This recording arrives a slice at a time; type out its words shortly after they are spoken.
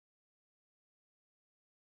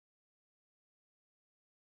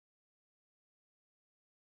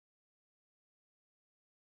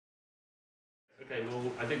Okay,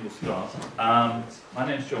 well, I think we'll start. My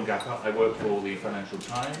name's John Gapper. I work for the Financial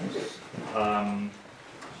Times.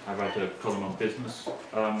 I write a column on business.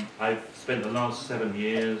 I've spent the last 7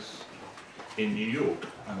 years in New York,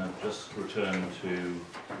 and I've just returned to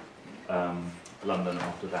London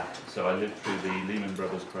after that. So I lived through the Lehman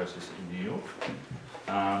Brothers crisis in New York.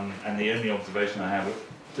 And the only observation I have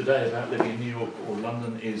today about living in New York or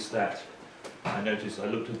London is that I noticed, I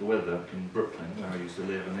looked at the weather in Brooklyn, where I used to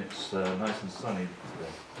live, and it's nice and sunny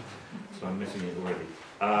today, so I'm missing it already.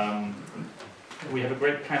 We have a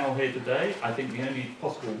great panel here today. I think the only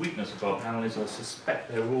possible weakness of our panel is I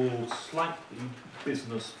suspect they're all slightly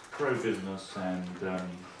pro-business and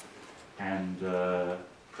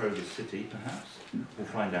pro the city, perhaps. We'll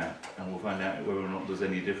find out, and we'll find out whether or not there's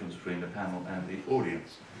any difference between the panel and the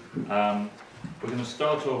audience. We're going to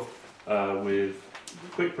start off with a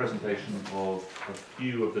quick presentation of a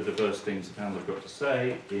few of the diverse things the panel have got to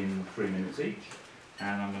say in 3 minutes each,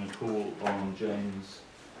 and I'm going to call on James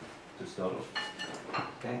to start off.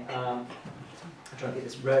 Okay, I'll try and get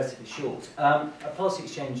this relatively short. At Policy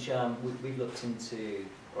Exchange, we've looked into,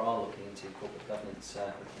 or are looking into, corporate governance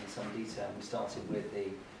in some detail. We started with the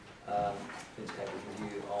Vindicated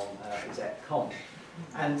review on exec comp.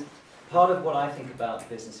 And part of what I think about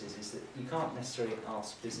businesses is that you can't necessarily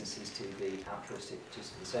ask businesses to be altruistic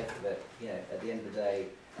just for the sake of it. You know, at the end of the day,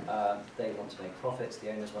 they want to make profits,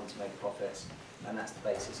 the owners want to make profits, and that's the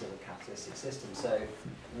basis of a capitalistic system. So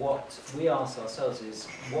what we ask ourselves is,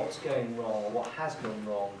 what's going wrong, or what has gone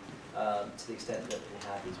wrong, to the extent that we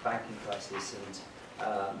had this banking crisis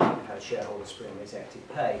and we've had a shareholder spring executive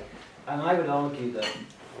pay. And I would argue that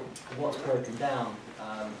what's broken down,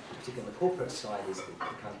 particularly on the corporate side, is the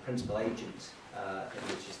kind of principal agent,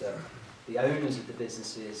 which is that the owners of the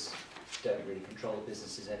businesses don't really control the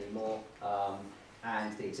businesses anymore,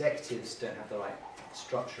 and the executives don't have the right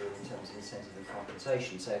structure in terms of incentive and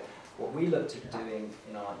compensation. So what we looked at doing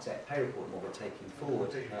in our exec pay report and what we're taking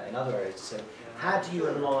forward in other areas to say, how do you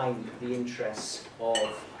align the interests of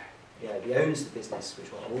the owners of the business,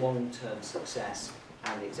 which want a long-term success,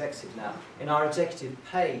 and the executive. Now, in our executive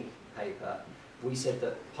pay paper, we said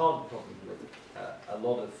that part of the problem with a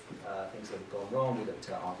lot of things that have gone wrong, we looked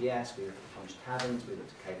at RBS, we looked at punched taverns, we looked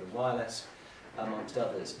at cable and wireless, amongst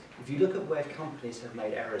others. If you look at where companies have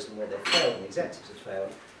made errors and where they've failed and the executives have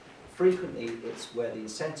failed, frequently it's where the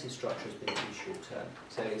incentive structure has been too short-term.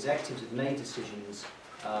 So executives have made decisions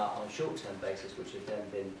on a short-term basis which have then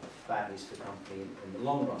been bad news for the company in the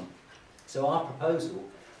long run. So our proposal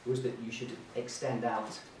was that you should extend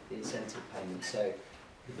out the incentive payment. So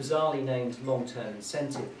the bizarrely named long-term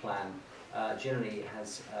incentive plan generally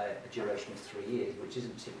has a duration of 3 years, which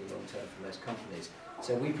isn't particularly long-term for most companies.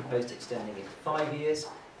 So we proposed extending it to 5 years,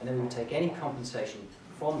 and then we would take any compensation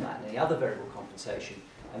from that, and any other variable compensation,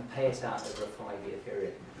 and pay it out over a 5-year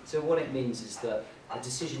period. So what it means is that a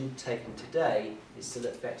decision taken today is still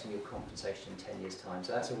affecting your compensation in 10 years' time.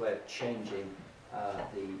 So that's a way of changing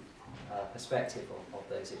the perspective of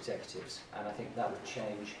those executives, and I think that would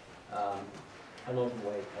change a lot of the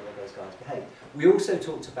way a lot of those guys behave. We also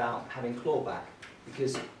talked about having clawback,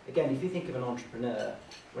 because again, if you think of an entrepreneur,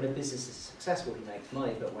 when a business is successful, he makes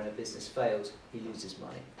money, but when a business fails, he loses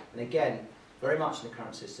money. And again, very much in the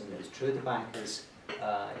current system, it was true of the bankers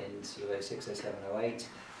in sort of 06, 07, 08,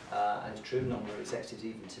 and it's true of a number of executives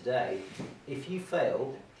even today. If you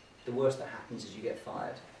fail, the worst that happens is you get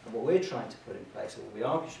fired. And what we're trying to put in place, or what we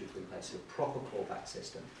argue should be put in place, is a proper clawback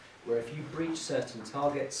system, where if you breach certain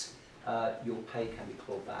targets, your pay can be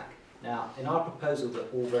clawed back. Now, in our proposal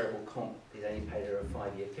that all variable comp is only paid over a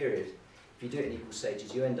 5-year period, if you do it in equal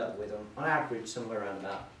stages, you end up with, on average, somewhere around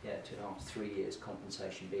about 2.5 to 3 years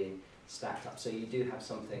compensation being stacked up. So you do have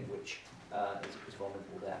something which is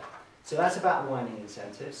vulnerable there. So that's about aligning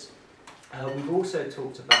incentives. We've also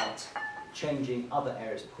talked about changing other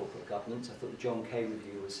areas of corporate governance. I thought the John Kay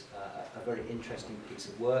review was a very interesting piece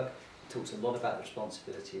of work. It talks a lot about the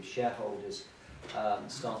responsibility of shareholders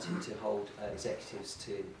starting to hold executives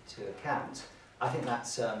to account. I think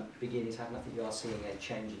that's beginning to happen. I think you are seeing a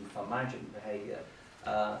change in fund management behaviour,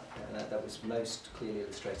 and that was most clearly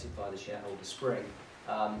illustrated by the shareholder spring.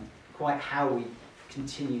 Quite how we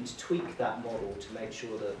continue to tweak that model to make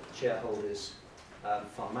sure that shareholders,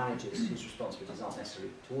 fund managers whose responsibilities aren't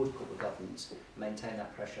necessarily towards corporate governance, maintain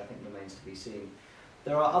that pressure, I think remains to be seen.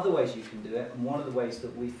 There are other ways you can do it, and one of the ways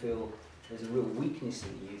that we feel there's a real weakness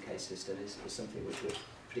in the UK system is something which we're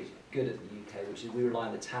pretty good at in the UK, which is we rely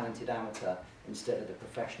on the talented amateur instead of the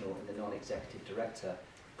professional and the non-executive director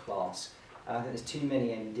class. And I think there's too many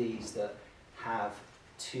MDs that have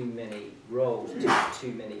too many roles,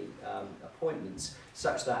 too many appointments,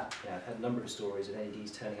 such that I've had a number of stories of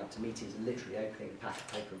NEDs turning up to meetings and literally opening a pack of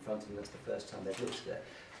paper in front of them. That's the first time they've looked at it.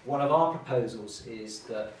 One of our proposals is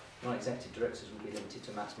that non-executive directors will be limited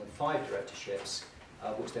to a maximum of 5 directorships,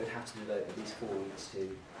 which they would have to devote at least 4 weeks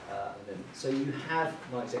to. So you have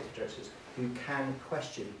non-executive directors who can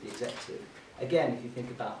question the executive. Again, if you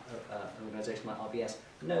think about an organisation like RBS,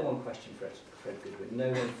 no one questioned Fred Goodwin, no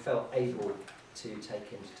one felt able to take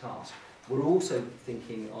him to task. We're also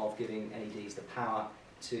thinking of giving NEDs the power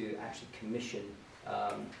to actually commission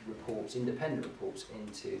reports, independent reports,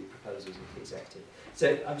 into proposals of the executive.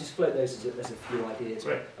 So I've just floated those as a few ideas.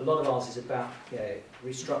 Right. A lot of ours is about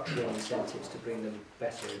restructuring incentives to bring them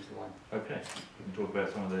better into line. Okay, we can talk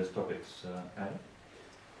about some of those topics. Adam?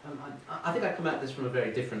 I think I come at this from a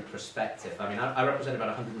very different perspective. I mean, I represent about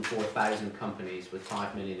 104,000 companies with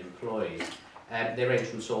 5 million employees. They range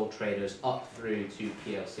from sole traders up through to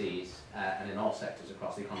PLCs and in all sectors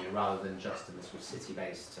across the economy, rather than just in the sort of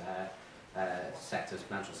city-based sectors,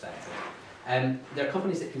 financial sectors. They're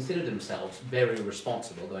companies that consider themselves very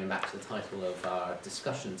responsible, going back to the title of our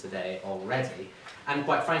discussion today already. And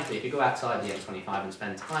quite frankly, if you go outside the M25 and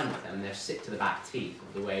spend time with them, they're sick to the back teeth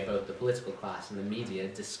of the way both the political class and the media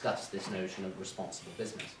discuss this notion of responsible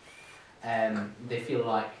business. They feel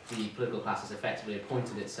like the political class has effectively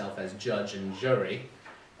appointed itself as judge and jury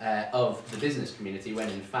of the business community, when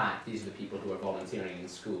in fact these are the people who are volunteering in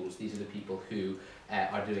schools, these are the people who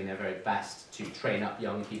are doing their very best to train up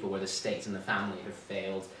young people where the state and the family have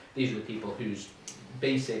failed. These are the people whose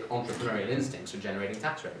basic entrepreneurial instincts are generating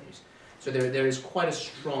tax revenues. So there is quite a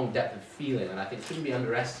strong depth of feeling that I think shouldn't be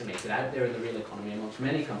underestimated out there in the real economy amongst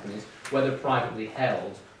many companies, whether privately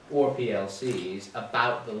held or PLCs,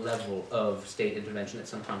 about the level of state intervention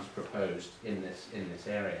that's sometimes proposed in this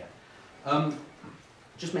area.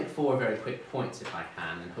 Just make 4 very quick points if I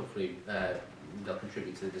can, and hopefully they'll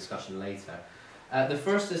contribute to the discussion later. The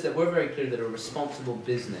first is that we're very clear that a responsible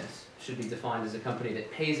business should be defined as a company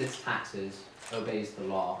that pays its taxes, obeys the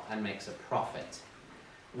law, and makes a profit.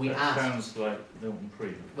 Sounds like Milton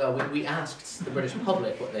Friedman. Well, we asked the British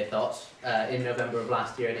public what they thought in November of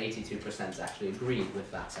last year, and 82% actually agreed with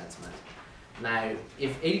that sentiment. Now,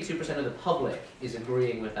 if 82% of the public is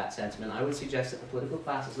agreeing with that sentiment, I would suggest that the political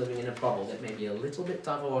class is living in a bubble that may be a little bit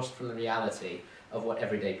divorced from the reality of what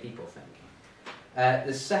everyday people think.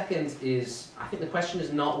 The second is, I think the question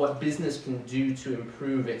is not what business can do to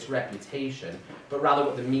improve its reputation, but rather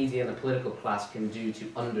what the media and the political class can do to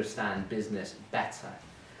understand business better.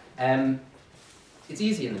 It's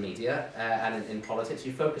easy in the media and in politics.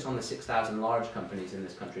 You focus on the 6,000 large companies in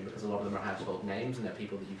this country because a lot of them are household names and they're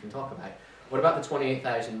people that you can talk about. What about the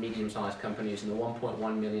 28,000 medium-sized companies and the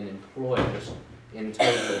 1.1 million employers in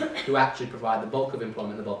total who actually provide the bulk of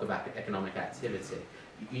employment, the bulk of economic activity?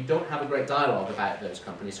 You don't have a great dialogue about those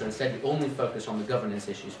companies, so instead you only focus on the governance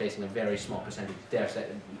issues facing a very small percentage, dare say,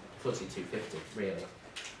 FTSE 250, really.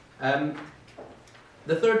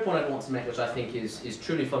 The third point I want to make, which I think is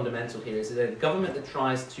truly fundamental here, is that a government that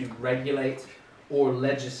tries to regulate or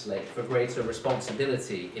legislate for greater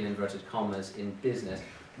responsibility, in inverted commas, in business,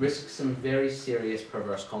 risks some very serious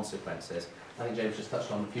perverse consequences. I think James just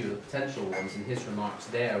touched on a few of the potential ones in his remarks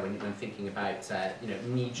there when thinking about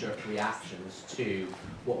knee-jerk reactions to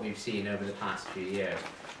what we've seen over the past few years.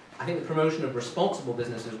 I think the promotion of responsible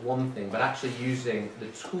business is one thing, but actually using the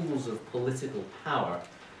tools of political power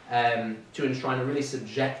to enshrine a really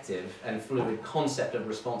subjective and fluid concept of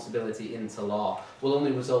responsibility into law will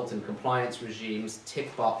only result in compliance regimes,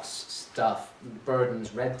 tick box stuff,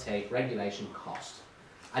 burdens, red tape, regulation, cost.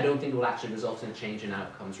 I don't think it will actually result in a change in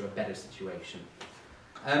outcomes or a better situation.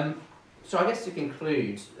 So I guess to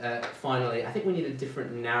conclude, finally, I think we need a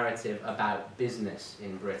different narrative about business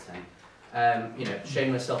in Britain.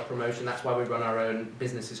 Shameless self-promotion, that's why we run our own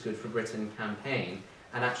Business is Good for Britain campaign,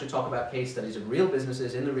 and actually talk about case studies of real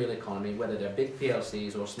businesses in the real economy, whether they're big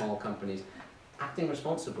PLCs or small companies, acting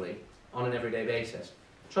responsibly on an everyday basis.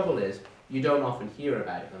 The trouble is, you don't often hear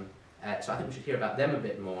about them, so I think we should hear about them a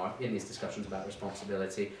bit more in these discussions about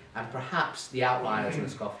responsibility, and perhaps the outliers and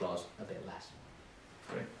the scofflaws a bit less.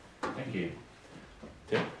 Great, thank you.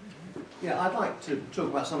 Tim? Yeah, I'd like to talk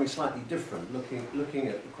about something slightly different, looking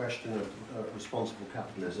at the question of responsible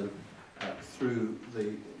capitalism through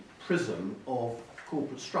the prism of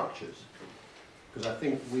corporate structures, because I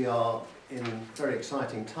think we are in very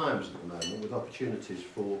exciting times at the moment with opportunities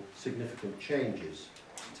for significant changes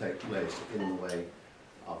to take place in the way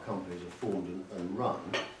our companies are formed and run.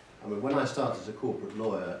 I mean, when I started as a corporate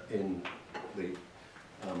lawyer in the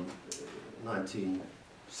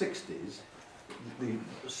 1960s, the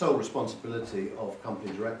sole responsibility of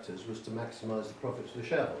company directors was to maximise the profits of the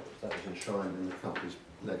shareholders. That was enshrined in the company's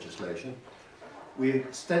legislation. We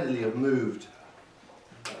steadily have moved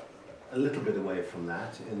a little bit away from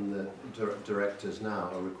that, in the directors now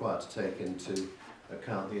are required to take into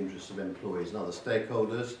account the interests of employees and other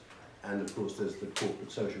stakeholders, and of course there's the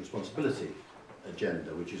corporate social responsibility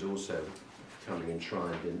agenda, which is also becoming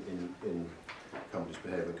enshrined in companies'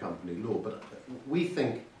 behaviour and company law. But we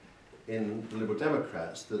think in the Liberal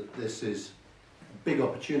Democrats that this is a big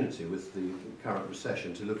opportunity with the current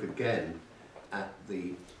recession to look again at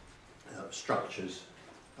the structures.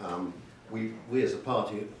 We as a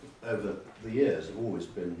party over the years have always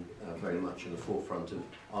been very much in the forefront of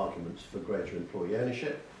arguments for greater employee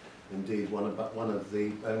ownership. Indeed, one of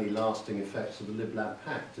the only lasting effects of the Lib Dem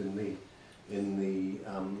Pact in the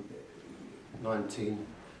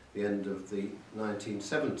end of the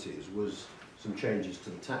 1970s was some changes to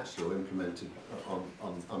the tax law implemented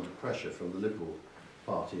under pressure from the Liberal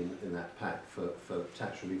Party in that pact for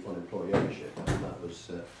tax relief on employee ownership. And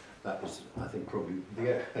that was, I think, probably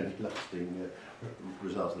the only lasting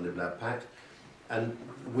result of the Lib Dem Pact. And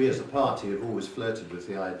we as a party have always flirted with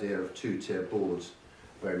the idea of two-tier boards,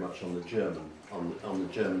 very much on the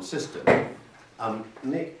German system.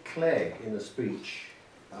 Nick Clegg, in a speech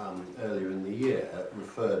earlier in the year,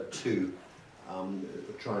 referred to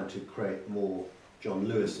trying to create more John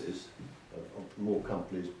Lewises, more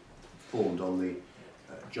companies formed on the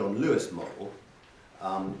John Lewis model.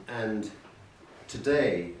 And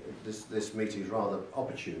today, this meeting is rather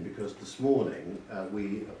opportune because this morning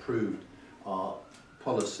we approved our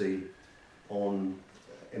policy on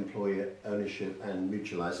employee ownership and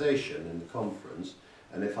mutualisation in the conference,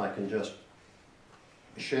 and if I can just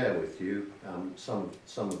share with you some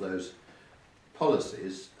of those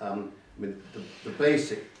policies. I mean, the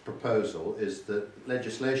basic proposal is that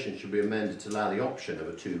legislation should be amended to allow the option of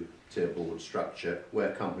a two-tier board structure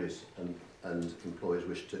where companies and employees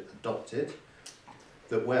wish to adopt it.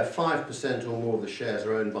 That where 5% or more of the shares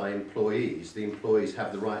are owned by employees, the employees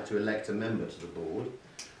have the right to elect a member to the board.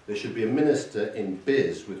 There should be a minister in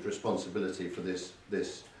biz with responsibility for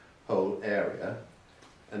this whole area.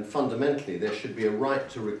 And fundamentally, there should be a right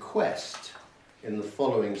to request in the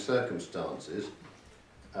following circumstances,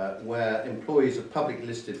 where employees of publicly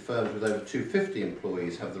listed firms with over 250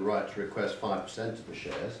 employees have the right to request 5% of the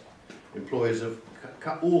shares. Employees of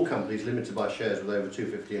all companies limited by shares with over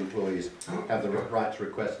 250 employees have the right to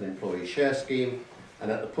request an employee share scheme.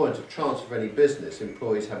 And at the point of transfer of any business,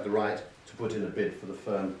 employees have the right to put in a bid for the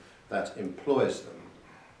firm that employs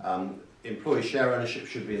them. Employee share ownership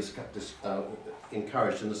should be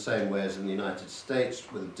encouraged in the same way as in the United States,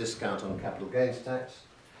 with a discount on capital gains tax.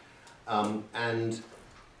 And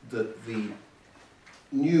that the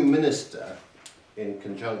new minister, in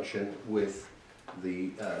conjunction with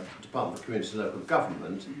the Department of Community and Local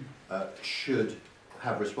Government, should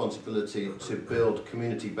have responsibility to build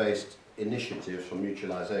community-based initiatives for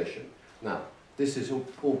mutualisation. Now, this is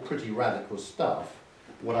all pretty radical stuff.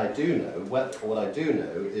 What I do know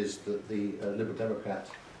is that the Liberal Democrat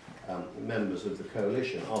members of the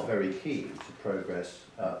coalition are very keen to progress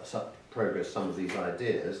some of these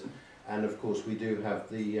ideas, and of course we do have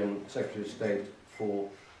the Secretary of State for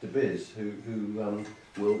the Biz who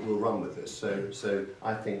will run with this. So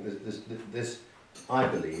I think this I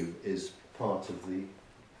believe is part of the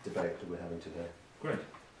debate that we're having today. Great,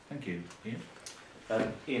 thank you, Ian.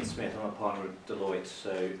 Ian Smith, I'm a partner at Deloitte,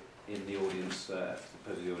 so in the audience, for the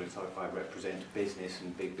purpose of the audience, I represent business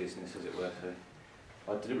and big business, as it were. So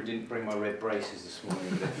I deliberately didn't bring my red braces this morning,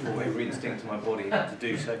 but therefore every instinct of my body had to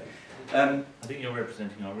do so. I think you're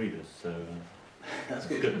representing our readers, so that's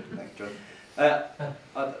good. Thank you,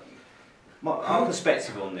 John. Our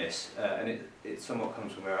perspective on this, and it somewhat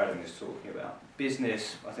comes from where Adam is talking about.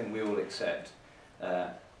 Business, I think we all accept,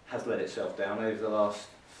 has let itself down over the last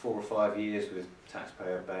 4 or 5 years with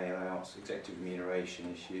taxpayer bailouts, executive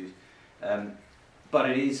remuneration issues. But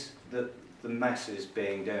it is that the masses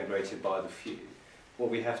being denigrated by the few. What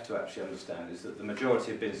we have to actually understand is that the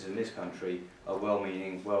majority of businesses in this country are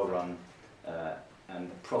well-meaning, well-run,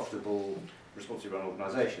 and profitable, responsibly run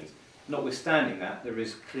organisations. Notwithstanding that, there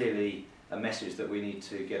is clearly a message that we need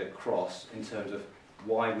to get across in terms of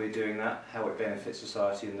why we're doing that, how it benefits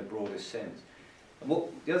society in the broadest sense. And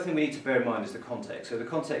the other thing we need to bear in mind is the context. So the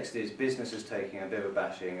context is businesses taking a bit of a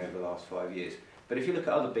bashing over the last 5 years. But if you look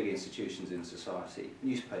at other big institutions in society,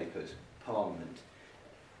 newspapers, Parliament,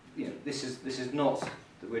 you know, this is not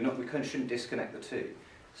that we shouldn't disconnect the two.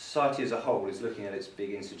 Society as a whole is looking at its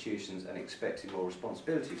big institutions and expecting more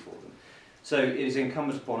responsibility for them. So it is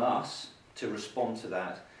incumbent upon us to respond to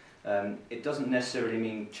that It doesn't necessarily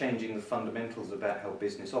mean changing the fundamentals about how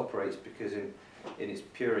business operates, because in its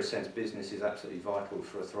purest sense, business is absolutely vital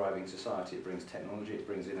for a thriving society. It brings technology, it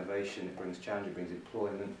brings innovation, it brings challenge, it brings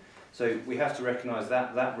employment. So we have to recognise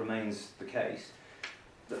that that remains the case.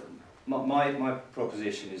 My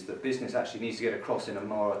proposition is that business actually needs to get across in a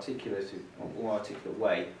more articulate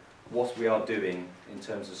way what we are doing in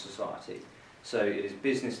terms of society. So it is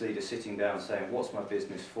business leaders sitting down saying, what's my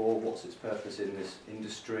business for, what's its purpose in this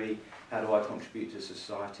industry, how do I contribute to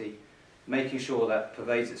society, making sure that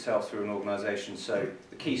pervades itself through an organisation so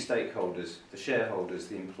the key stakeholders, the shareholders,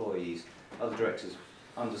 the employees, other directors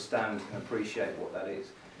understand and appreciate what that is.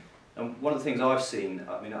 And one of the things I've seen,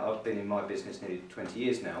 I mean, I've been in my business nearly 20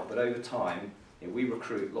 years now, but over time, we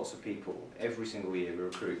recruit lots of people. Every single year we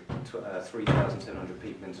recruit 3,700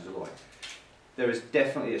 people into Deloitte. There is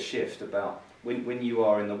definitely a shift about when you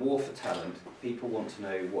are in the war for talent, people want to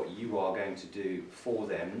know what you are going to do for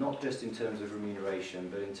them, not just in terms of remuneration,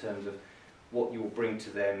 but in terms of what you will bring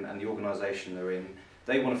to them and the organisation they're in.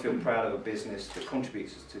 They want to feel proud of a business that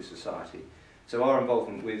contributes to society. So our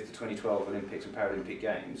involvement with the 2012 Olympics and Paralympic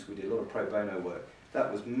Games, we did a lot of pro bono work.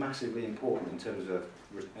 That was massively important in terms of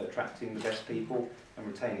attracting the best people and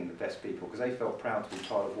retaining the best people, because they felt proud to be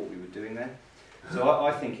part of what we were doing there. So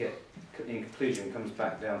I think it, in conclusion, comes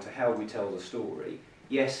back down to how we tell the story.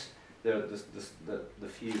 Yes, the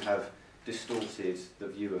few have distorted the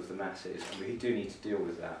view of the masses, and we do need to deal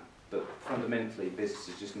with that. But fundamentally,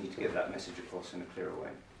 businesses just need to get that message across in a clearer way.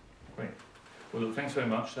 Great. Well, look, thanks very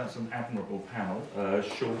much. That's an admirable panel,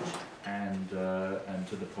 short and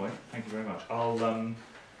to the point. Thank you very much.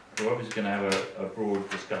 We're obviously going to have a broad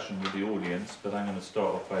discussion with the audience, but I'm going to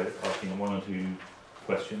start off by asking one or two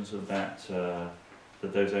questions that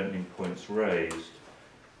those opening points raised.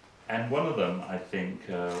 And one of them, I think,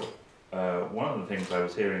 one of the things I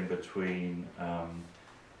was hearing between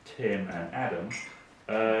Tim and Adam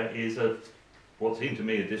is what seemed to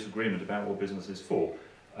me a disagreement about what business is for.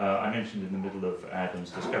 I mentioned in the middle of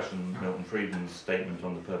Adam's discussion Milton Friedman's statement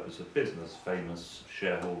on the purpose of business, famous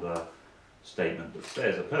shareholder statement that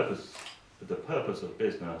says the purpose of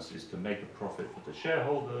business is to make a profit for the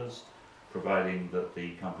shareholders, providing that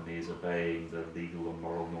the company is obeying the legal and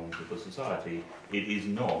moral norms of the society. It is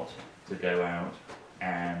not to go out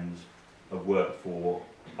and work for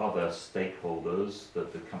other stakeholders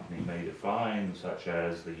that the company may define, such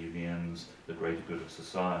as the unions, the greater good of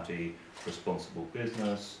society, responsible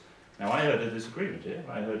business. Now, I heard a disagreement here.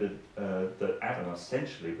 I heard that Adam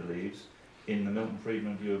essentially believes in the Milton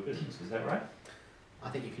Friedman view of business. Is that right? I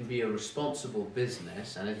think you can be a responsible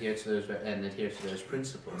business and adhere to those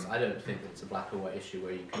principles. I don't think that it's a black or white issue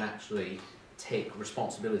where you can actually take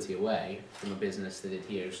responsibility away from a business that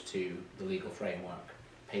adheres to the legal framework,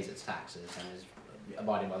 pays its taxes, and is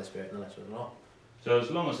abiding by the spirit and the letter of the law. So as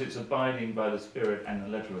long as it's abiding by the spirit and the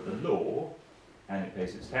letter of the law, and it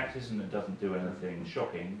pays its taxes and it doesn't do anything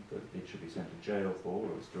shocking that it should be sent to jail for,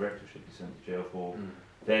 or its director should be sent to jail for,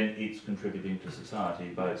 then it's contributing to society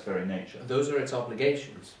by its very nature. Those are its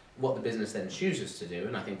obligations. What the business then chooses to do,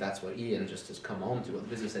 and I think that's what Ian just has come on to, what the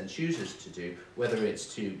business then chooses to do, whether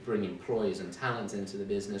it's to bring employees and talent into the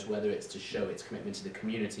business, whether it's to show its commitment to the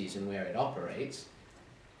communities and where it operates,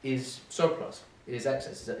 is surplus. It is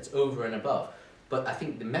excess, it's over and above. But I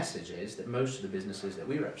think the message is that most of the businesses that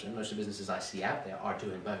we represent, most of the businesses I see out there, are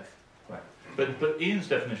doing both. Right. But Ian's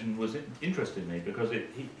definition was interesting me because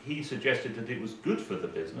he suggested that it was good for the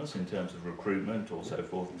business in terms of recruitment or so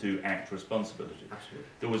forth to act responsibly. Absolutely.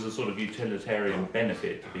 There was a sort of utilitarian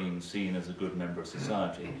benefit to being seen as a good member of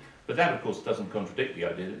society. But that, of course, doesn't contradict the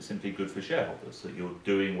idea that it's simply good for shareholders, that you're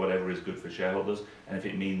doing whatever is good for shareholders, and if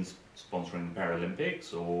it means sponsoring the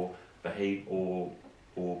Paralympics or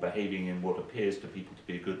behaving in what appears to people to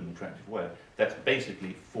be a good and attractive way, that's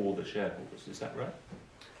basically for the shareholders. Is that right?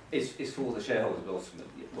 It's for the shareholders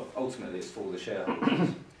ultimately. Well, ultimately it's for the shareholders.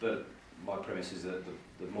 But my premise is that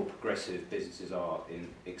the more progressive businesses are in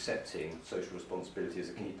accepting social responsibility as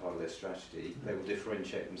a key part of their strategy, they will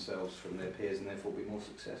differentiate themselves from their peers and therefore be more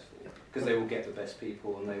successful. Because they will get the best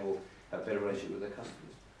people and they will have a better relationship with their customers.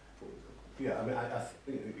 Yeah, I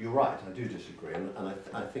mean, you're right, I do disagree, and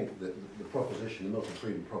I think that the proposition, the Milton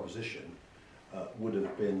Friedman proposition, would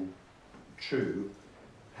have been true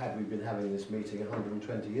had we been having this meeting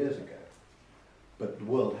 120 years ago. But the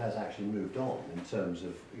world has actually moved on in terms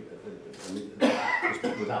of, I mean,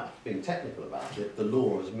 just without being technical about it, the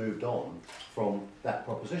law has moved on from that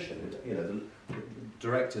proposition. You know, the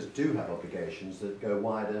directors do have obligations that go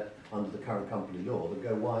wider under the current company law, that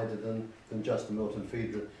go wider than just the Milton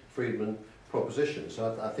Friedman proposition.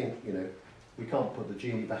 So I think, you know, we can't put the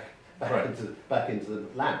genie back Right. into the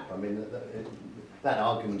lamp. I mean, that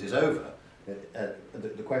argument is over.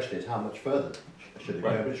 The question is how much further should it go?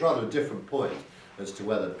 But it's rather a different point as to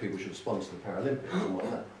whether people should sponsor the Paralympics and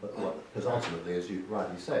because ultimately, as you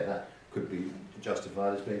rightly say, that could be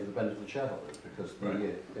justified as being for the benefit of the shareholders because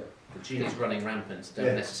the genes running rampant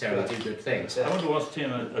don't necessarily do good things. I want to ask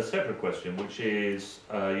Tim a separate question, which is,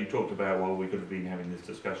 you talked about, well, we could have been having this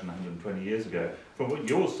discussion 120 years ago. From what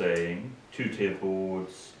you're saying, two-tier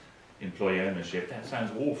boards, employee ownership, that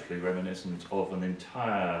sounds awfully reminiscent of an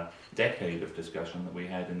entire decade of discussion that we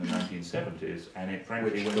had in the 1970s, and it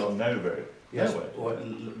frankly went on nowhere. The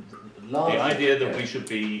idea that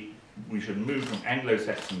we should move from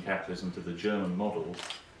Anglo-Saxon capitalism to the German model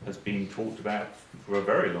has been talked about for a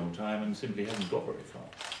very long time and simply hasn't got very far.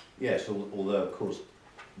 Yes, although of course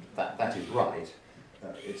that is right.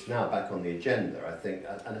 It's now back on the agenda, I think,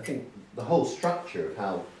 and I think the whole structure of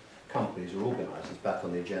how companies are organised is back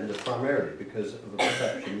on the agenda primarily because of the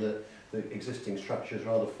perception that the existing structures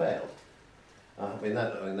rather failed.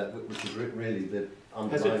 Which is really the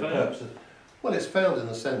underlying purpose. Well, it's failed in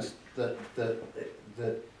the sense that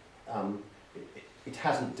it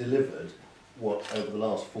hasn't delivered what over the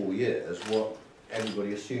last 4 years what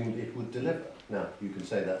everybody assumed it would deliver. Now you can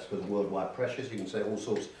say that's because of worldwide pressures. You can say all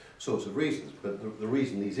sorts of reasons, but the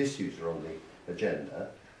reason these issues are on the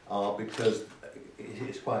agenda are because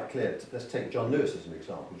it's quite clear. Let's take John Lewis as an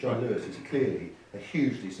example. John Lewis is clearly a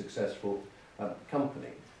hugely successful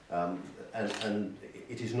company, and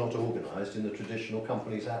it is not organised in the traditional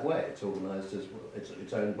Companies Act way. It's organised as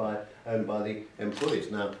it's owned by the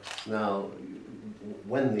employees. Now,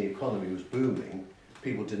 when the economy was booming,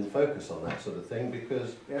 people didn't focus on that sort of thing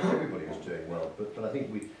because everybody was doing well. But I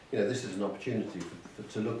think this is an opportunity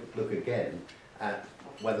to look again at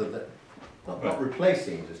whether that. Not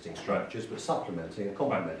replacing existing structures, but supplementing and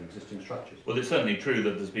complementing existing structures. Well, it's certainly true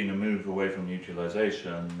that there's been a move away from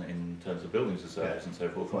mutualisation in terms of building societies and so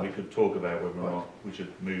forth, and we could talk about whether or not we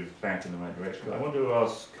should move back in the right direction. I want to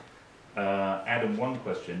ask Adam one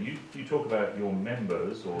question. You talk about your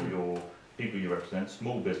members or your people you represent,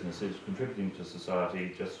 small businesses contributing to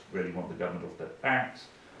society, just really want the government off their backs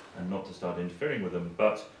and not to start interfering with them,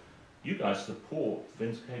 but you guys support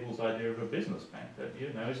Vince Cable's idea of a business bank, don't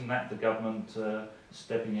you? Now, isn't that the government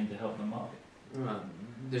stepping in to help the market?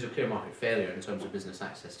 There's a clear market failure in terms of business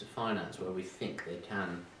access to finance where we think they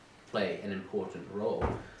can play an important role.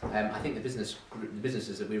 I think the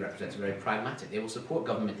businesses that we represent are very pragmatic. They will support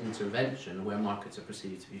government intervention where markets are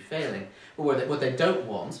perceived to be failing. But what they don't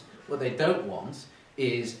want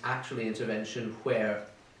is actually intervention where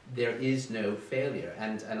there is no failure,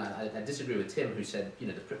 and I disagree with Tim who said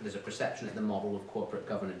there's a perception that the model of corporate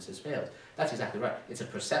governance has failed. That's exactly right. It's a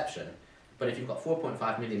perception, but if you've got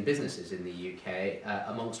 4.5 million businesses in the UK,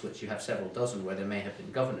 amongst which you have several dozen where there may have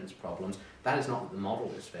been governance problems, that is not that the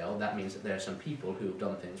model has failed. That means that there are some people who have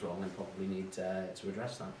done things wrong and probably need to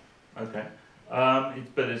address that. Okay,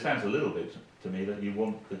 but it sounds a little bit to me that you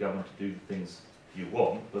want the government to do the things you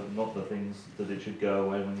want, but not the things that it should go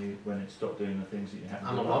away when it stopped doing the things that you have to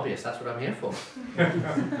do. I'm a lobbyist, that's what I'm here for.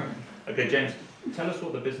 Okay, James, tell us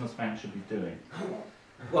what the business bank should be doing.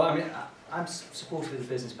 Well, I mean, I'm supportive of the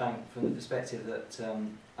business bank from the perspective that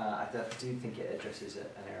I do think it addresses an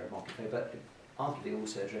area of market failure, but arguably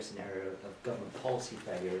also addresses an area of government policy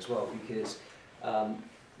failure as well, because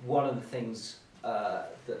one of the things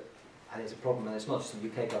that I think is a problem, and it's not just the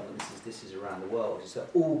UK government, this is around the world, is that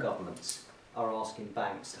all governments are asking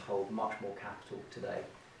banks to hold much more capital today.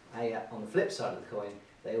 On the flip side of the coin,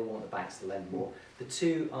 they all want the banks to lend more. The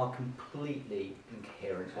two are completely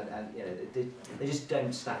incoherent, and they just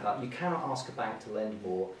don't stack up. You cannot ask a bank to lend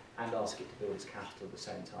more and ask it to build its capital at the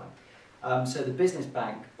same time. So the business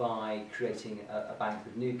bank, by creating a bank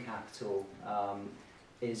with new capital,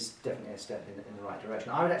 is definitely a step in the right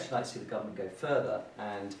direction. I would actually like to see the government go further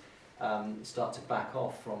and start to back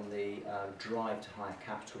off from the drive to higher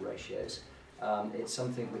capital ratios. It's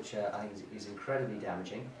something which I think is incredibly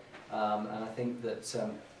damaging, and I think that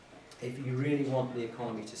if you really want the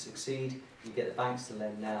economy to succeed, you get the banks to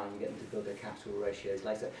lend now and you get them to build their capital ratios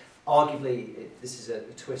later. Arguably, this is a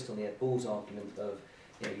twist on the Ed Balls argument of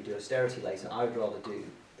you do austerity later. I would rather do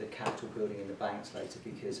the capital building in the banks later,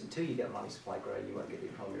 because until you get money supply growing, you won't get the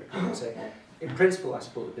economy recovering. So, in principle, I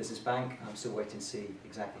support the business bank. I'm still waiting to see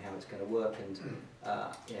exactly how it's going to work, and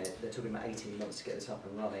they're talking about 18 months to get this up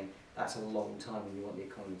and running. That's a long time when you want the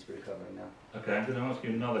economy to be recovering now. Okay, I'm going to ask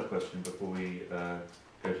you another question before we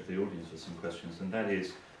go to the audience for some questions, and that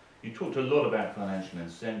is, you talked a lot about financial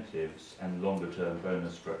incentives and longer-term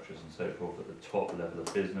bonus structures and so forth at the top level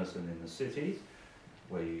of business and in the cities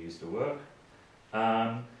where you used to work.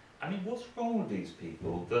 I mean, what's wrong with these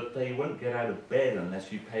people that they won't get out of bed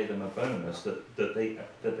unless you pay them a bonus, that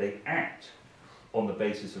they act on the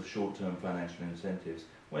basis of short-term financial incentives,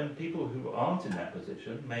 when people who aren't in that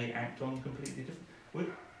position may act on completely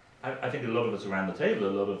different... I think a lot of us around the table, a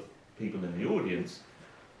lot of people in the audience,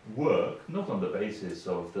 work not on the basis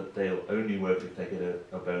of that they'll only work if they get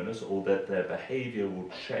a bonus, or that their behaviour will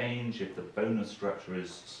change if the bonus structure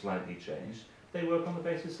is slightly changed. They work on the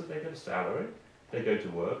basis that they get a salary, they go to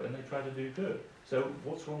work, and they try to do good. So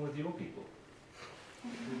what's wrong with your people?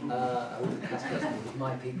 I wouldn't class those as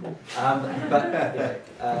my people.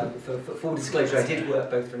 For full disclosure, I did work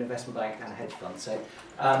both for an investment bank and a hedge fund, so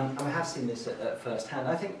and I have seen this at first hand.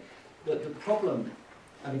 I think that the problem,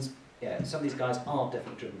 I mean, yeah, some of these guys are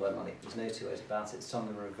definitely driven by money. There's no two ways about it. Some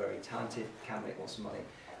of them are very talented, can make lots of money.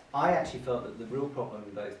 I actually felt that the real problem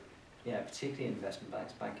in both, particularly in investment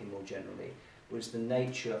banks, banking more generally, was the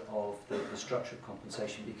nature of the structure of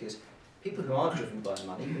compensation, because people who are driven by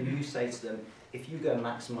money, when you say to them, if you go and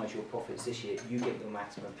maximise your profits this year, you get your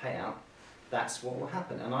maximum payout, that's what will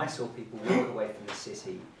happen. And I saw people walk away from the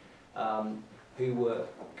city who were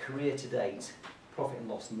career to date, profit and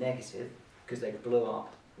loss negative, because they blew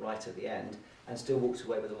up right at the end, and still walked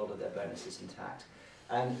away with a lot of their bonuses intact.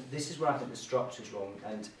 And this is where I think the structure's wrong,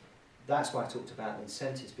 and that's why I talked about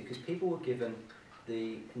incentives, because people were given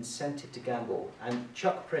the incentive to gamble. And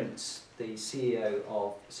Chuck Prince, the CEO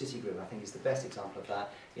of Citigroup, I think is the best example of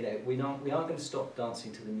that. We aren't going to stop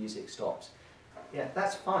dancing till the music stops. Yeah,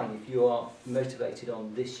 that's fine if you are motivated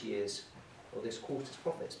on this year's or this quarter's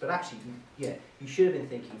profits. But actually, you should have been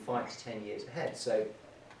thinking 5 to 10 years ahead. So,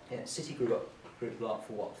 Citigroup blew up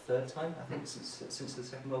for what, third time, I think, since the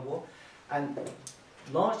Second World War, and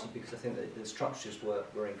largely because I think that the structures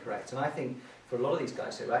were incorrect. And I think for a lot of these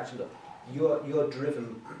guys, so actually, look, you're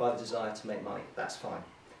driven by the desire to make money. That's fine.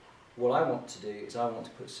 What I want to do is I want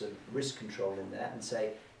to put some risk control in there and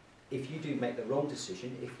say, if you do make the wrong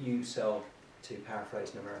decision, if you sell, to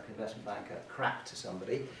paraphrase an American investment banker, crap to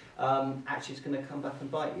somebody, actually it's going to come back and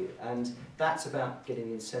bite you. And that's about getting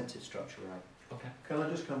the incentive structure right. Okay. Can I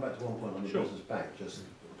just come back to one point on the business bank, just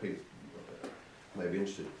people may be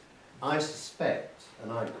interested. I suspect,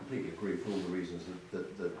 and I completely agree for all the reasons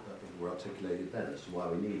that were articulated then as to why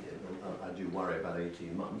we need it, and I do worry about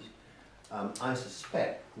 18 months, I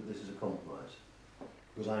suspect that this is a compromise.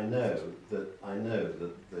 Because I know that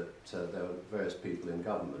there were various people in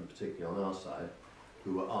government, particularly on our side,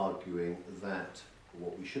 who were arguing that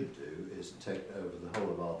what we should do is take over the whole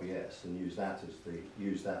of RBS and use that as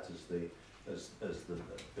the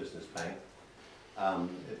business bank.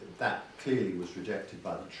 That clearly was rejected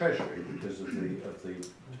by the Treasury because of the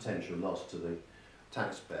potential loss to the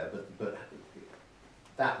taxpayer, but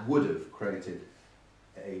that would have created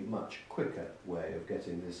a much quicker way of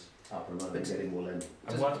getting this up and running, getting more lending.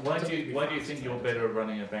 And why do you think you're better at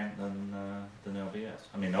running a bank than LBS?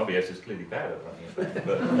 I mean, LBS is clearly bad at running a bank,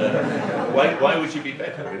 but why would you be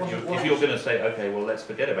better if you're going to say, okay, well, let's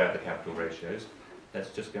forget about the capital ratios,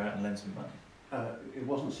 let's just go out and lend some money? It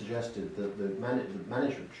wasn't suggested that the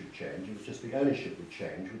management should change. It was just the ownership would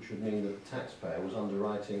change, which would mean that the taxpayer was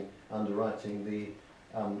underwriting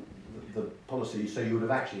the policy. So you would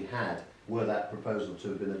have actually had, were that proposal to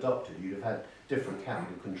have been adopted, you'd have had different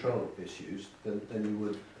capital control issues than you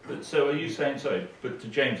would. But so are you saying, sorry, but to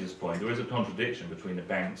James's point, there is a contradiction between the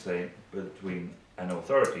bank saying, between an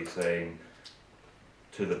authority saying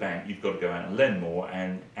to the bank, you've got to go out and lend more,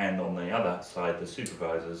 and on the other side, the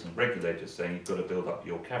supervisors and regulators saying you've got to build up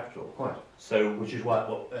your capital. Quite. So, which is why.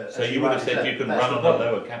 So you would have said you can run on a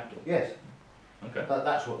lower capital. Yes. Okay.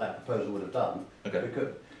 That's what that proposal would have done. Okay.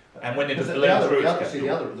 Because, and when it was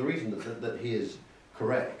the reason that he is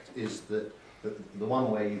correct is that the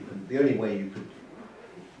only way you could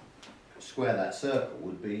square that circle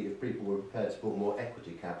would be if people were prepared to put more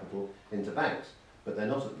equity capital into banks. But they're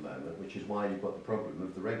not at the moment, which is why you've got the problem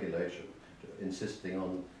of the regulation insisting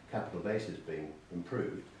on capital bases being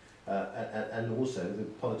improved, and also the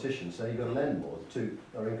politicians saying you've got to lend more. The two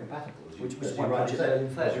are incompatible, as you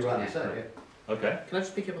rightly say. Okay. Can I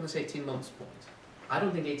just pick up on this 18 months point? I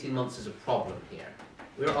don't think 18 months is a problem here.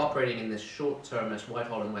 We're operating in this short-termist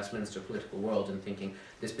Whitehall and Westminster political world and thinking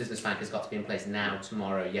this business bank has got to be in place now,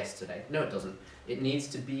 tomorrow, yesterday. No, it doesn't. It needs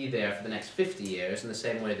to be there for the next 50 years in the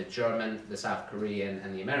same way the German, the South Korean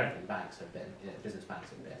and the American banks have been, business banks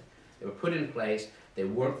have been. They were put in place, they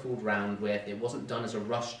weren't fooled around with, it wasn't done as a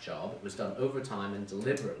rush job, it was done over time and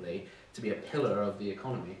deliberately to be a pillar of the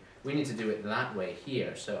economy. We need to do it that way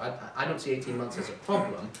here. So I don't see 18 months as a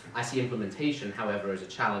problem. I see implementation, however, as a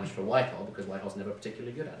challenge for Whitehall, because Whitehall's never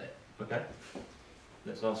particularly good at it. Okay.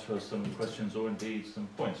 let's ask for some questions or indeed some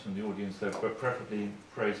points from the audience, though, but preferably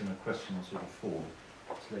phrasing a question sort of form.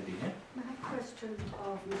 This lady here. I have a question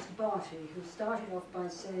of Mr. Barty, who started off by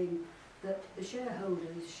saying that the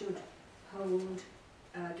shareholders should hold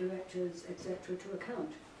directors, etc., to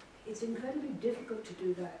account. It's incredibly difficult to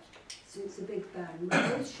do that since the Big Bang.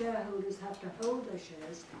 Most shareholders have to hold their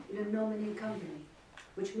shares in a nominee company,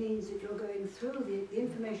 which means that you're going through, the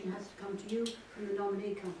information has to come to you from the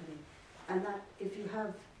nominee company. And that if you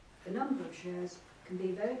have a number of shares, can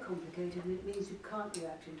be very complicated, and it means you can't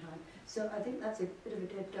react in time. So I think that's a bit of a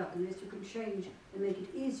dead duck, unless you can change and make it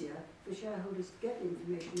easier for shareholders to get the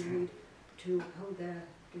information they need to hold their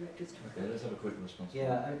directors to account. Okay, let's have a quick response.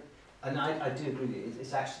 Yeah, and I do agree with you.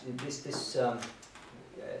 It's actually this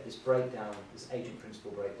breakdown, this agent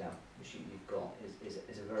principle breakdown, which you've got,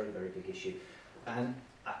 is a very, very big issue. And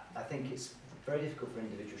I think it's very difficult for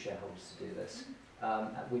individual shareholders to do this,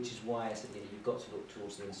 which is why I said you've got to look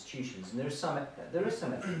towards the institutions. And there is some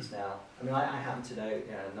evidence now. I mean, I happen to know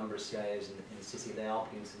a number of CIOs in the city. They are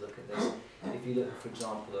beginning to look at this. If you look, for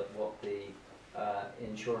example, at what the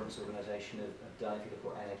insurance organisation have done, if you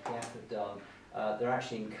look at what NAPF have done, they're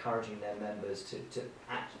actually encouraging their members to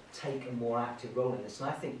take a more active role in this. And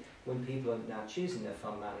I think when people are now choosing their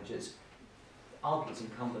fund managers, arguably it's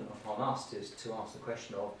incumbent upon us to ask the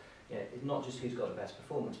question of, not just who's got the best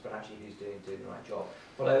performance, but actually who's doing the right job.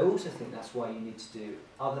 But I also think that's why you need to do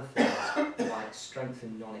other things like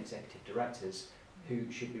strengthen non-executive directors who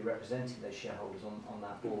should be representing those shareholders on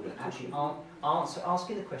that board and actually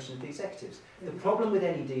asking the question of the executives. The problem with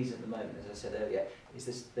NEDs at the moment, as I said earlier, is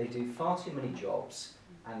this: they do far too many jobs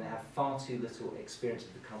and they have far too little experience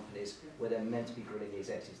of the companies where they're meant to be grilling the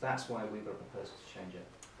executives. That's why we've got a proposal to change it.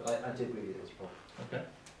 But I do agree with you, there's a problem. Okay.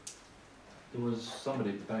 There was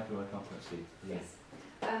somebody at the back who I can't quite see. Yes.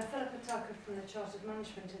 Philippa Tucker from the Chartered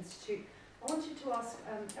Management Institute. I wanted to ask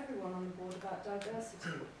everyone on the board about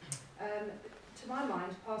diversity. To my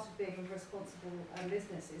mind, part of being a responsible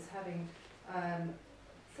business is having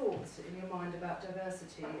thoughts in your mind about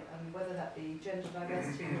diversity, whether that be gender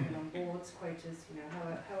diversity, women on boards, quotas,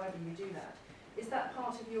 however you do that. Is that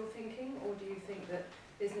part of your thinking, or do you think that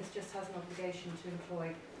business just has an obligation to employ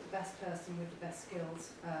the best person with the best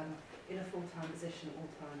skills in a full-time position at all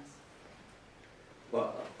times?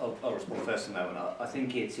 Well, I'll respond first on that one. I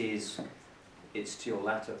think it's to your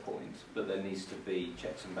latter point, but there needs to be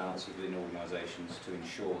checks and balances within organisations to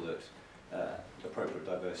ensure that appropriate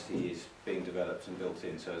diversity is being developed and built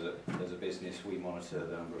in. So as a business, we monitor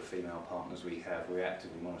the number of female partners we have, we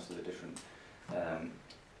actively monitor the different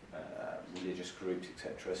religious groups,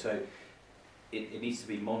 etc. So it needs to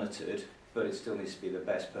be monitored, but it still needs to be the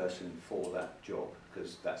best person for that job,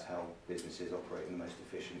 because that's how businesses operate in the most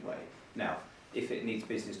efficient way. Now, if it needs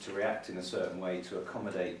business to react in a certain way to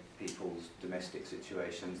accommodate people's domestic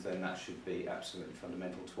situations, then that should be absolutely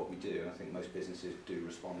fundamental to what we do. And I think most businesses do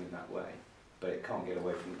respond in that way, but it can't get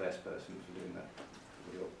away from the best person for doing that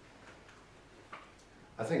job.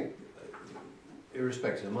 I think,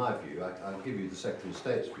 irrespective of my view, I'll give you the Secretary of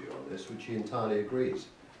State's view on this, which he entirely agrees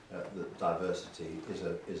that diversity is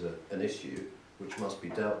an issue which must be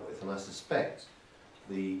dealt with, and I suspect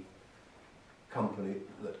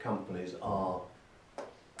companies are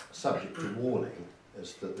subject to warning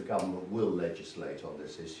as that the government will legislate on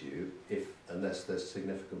this issue unless there's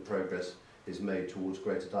significant progress is made towards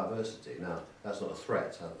greater diversity. Now, that's not a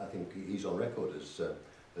threat. I think he's on record as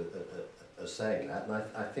saying that, and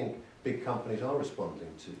I think big companies are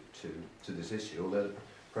responding to this issue, although the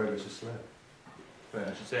progress is slow. Right,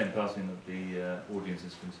 I should say in passing that the audience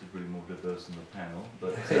is considerably more diverse than the panel,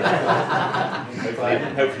 but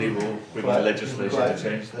hopefully we'll bring the legislation to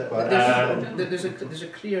change that. There's a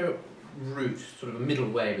clear route, sort of a middle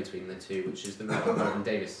way between the two, which is the route that Mervyn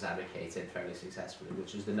Davies has advocated fairly successfully,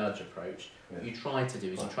 which is the nudge approach. Yeah. What you try to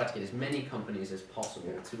do is you try to get as many companies as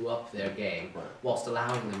possible to up their game, whilst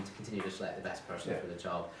allowing them to continue to select the best person for the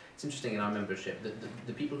job. It's interesting in our membership that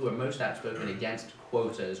the people who are most outspoken against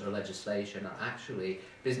quotas or legislation are actually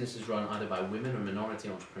businesses run either by women or minority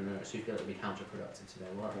entrepreneurs who feel it would be counterproductive to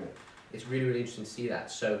their work. It's really, really interesting to see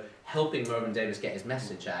that. So helping Mervyn Davies get his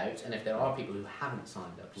message out, and if there are people who haven't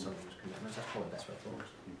signed up to some of those commitments, that's probably the best way forward.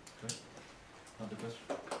 Okay. Another question?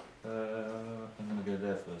 I'm going to go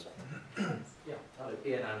there first. Yeah, hello,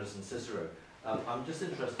 Ian Anderson, Cicero. I'm just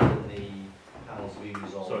interested in the panel's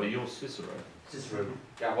views on... Sorry, you're Cicero? Cicero.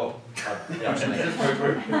 Yeah, well, yeah, Cicero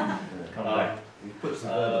Group. Come back.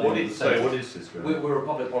 What is Cicero? We're a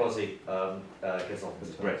public policy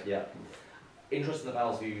consultancy. Great. Yeah. Interested in the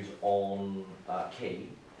panel's views on Key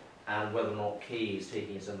and whether or not Key is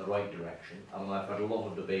taking us in the right direction. I mean, I've had a lot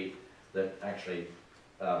of debate that actually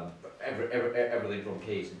everything from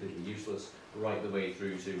Kay is completely useless, right the way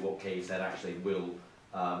through to what Kay said actually will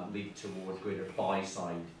lead towards greater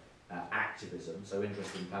buy-side activism. So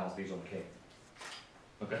interested in panel's views on Kay.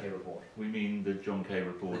 Okay. Kay report. We mean the John Kay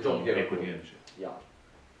report The John on Kay equity report. ownership. Yeah.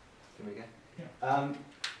 Can we go?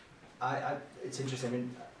 Yeah. It's interesting. I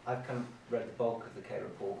mean, I've kind of read the bulk of the Kay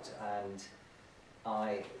report, and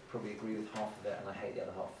I probably agree with half of it, and I hate the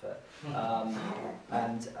other half of it.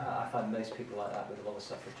 I find most people like that with a lot of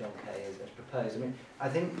stuff that John Kay has proposed. I mean, I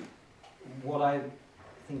think what I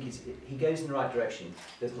think is he goes in the right direction.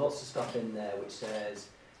 There's lots of stuff in there which says,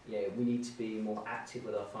 we need to be more active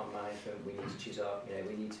with our fund management. We need to choose our,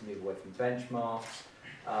 we need to move away from benchmarks.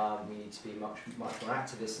 We need to be much more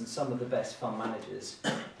activist, and some of the best fund managers,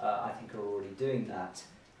 I think, are already doing that.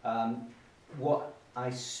 What I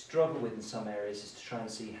struggle with in some areas is to try and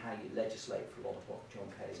see how you legislate for a lot of what John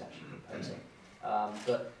Kay is actually proposing.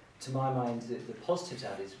 But to my mind, the positives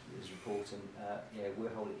out of his report, and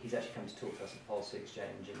he's actually come to talk to us at Policy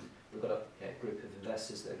Exchange, and we've got a group of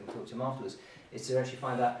investors that are going to talk to him afterwards, is to actually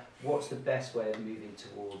find out what's the best way of moving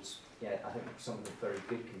towards, I think, some of the very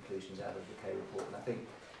good conclusions out of the Kay report. And I think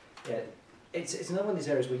it's another one of these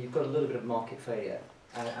areas where you've got a little bit of market failure,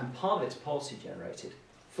 and part of it's policy generated.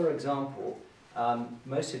 For example,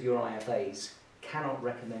 most of your IFAs cannot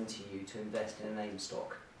recommend to you to invest in an AIM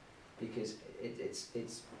stock because it's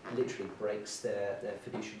literally breaks their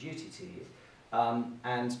fiduciary duty to you.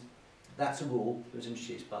 And that's a rule that was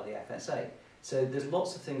introduced by the FSA. So there's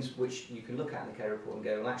lots of things which you can look at in the Kay report and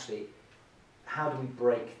go, well, actually, how do we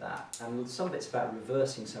break that? And some of it's about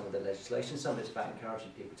reversing some of the legislation, some of it's about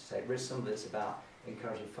encouraging people to take risks, some of it's about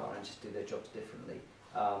encouraging fund managers to do their jobs differently.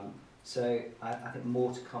 So I think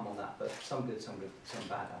more to come on that, but some good, some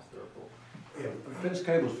bad out of the report. Yeah, Vince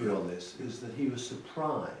Cable's view on this is that he was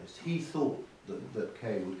surprised. He thought that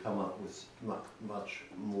Kay would come up with much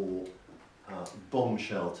more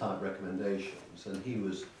bombshell type recommendations, and he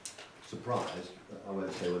was surprised. I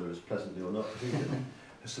won't say whether it was pleasantly or not, but he didn't.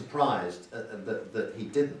 Surprised that he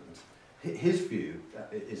didn't. His view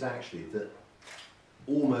is actually that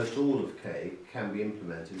almost all of Kay can be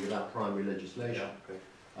implemented without primary legislation. Yeah, okay.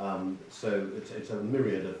 So it's a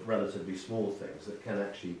myriad of relatively small things that can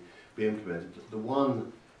actually be implemented. The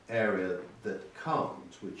one area that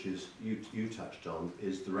can't, which is you touched on,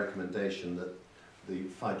 is the recommendation that the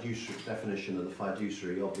fiduciary definition of the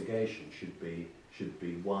fiduciary obligation should be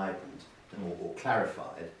widened or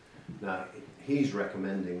clarified. Now, he's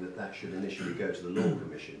recommending that should initially go to the Law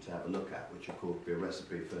Commission to have a look at, which of course would be a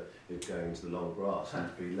recipe for it going into the long grass and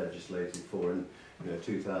to be legislated for in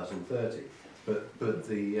 2030. But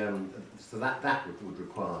so that would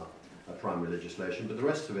require a primary legislation. But the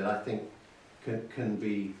rest of it, I think, can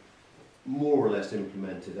be more or less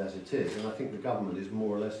implemented as it is, and I think the government is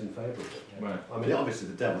more or less in favour of it. Right. I mean, obviously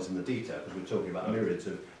the devil's in the detail because we're talking about myriads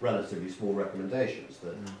of relatively small recommendations.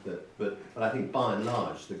 But I think by and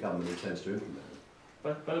large the government intends to implement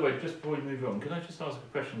it. By the way, just before we move on, can I just ask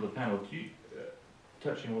a question of the panel? Do you,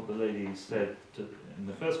 touching on what the lady said in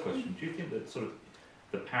the first question, do you think that sort of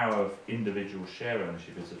the power of individual share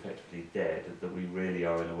ownership is effectively dead, that we really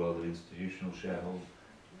are in a world of institutional shareholdings,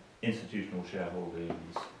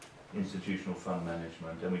 institutional fund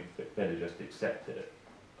management, and we better just accept it,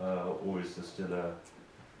 or is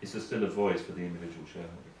there still a voice for the individual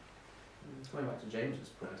shareholder? Going back to James's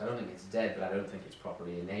point, I don't think it's dead, but I don't think it's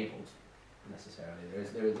properly enabled necessarily.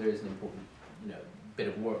 There is an important bit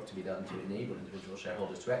of work to be done to enable individual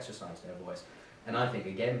shareholders to exercise their voice. And I think,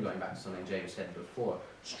 again, going back to something James said before,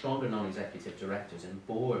 stronger non-executive directors and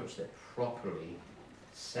boards that properly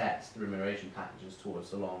set the remuneration packages towards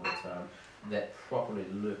the longer term, that properly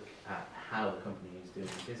look at how the company is doing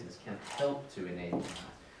business, can help to enable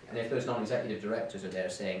that. And if those non-executive directors are there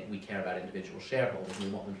saying, we care about individual shareholders and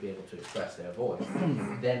we want them to be able to express their voice,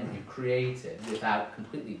 then you've created, without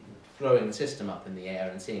completely throwing the system up in the air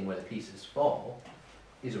and seeing where the pieces fall,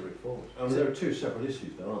 is a route forward. There are two separate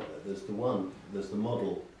issues though, aren't there? There's the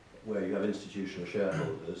model where you have institutional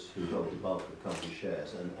shareholders who hold the bulk of the company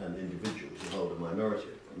shares and individuals who hold a minority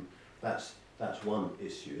of them. That's one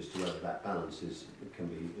issue as to whether that balance can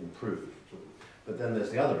be improved. But then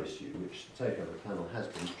there's the other issue, which the Takeover panel has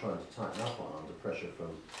been trying to tighten up on under pressure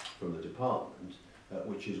from the department,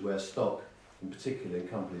 which is where stock, in particular in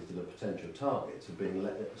companies that are potential targets,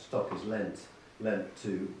 stock is lent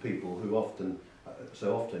to people who often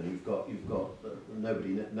you've got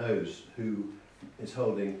nobody knows who is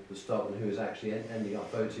holding the stock and who is actually ending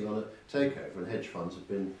up voting on a takeover. And hedge funds have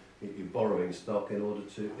been borrowing stock in order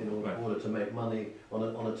to make money on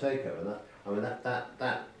a takeover. And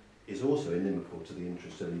that is also inimical to the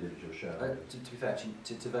interests of individual shareholders. To be fair,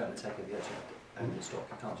 to vote on the takeover, you actually own the stock.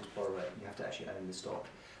 You can't just borrow it. You have to actually own the stock.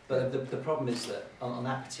 But the problem is that on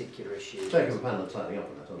that particular issue, Taking the panel and tightening up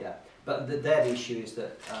on that, aren't yeah. But the issue is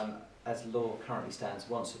that as law currently stands,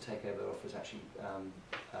 once a takeover offer has actually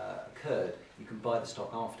occurred, you can buy the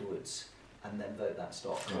stock afterwards and then vote that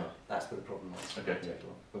stock. Right. That's where the problem is. Okay.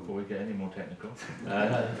 Before we get any more technical,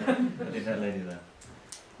 I think that lady there.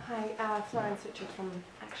 Hi, Florence Richard from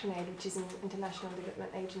ActionAid, which is an international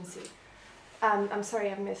development agency. I'm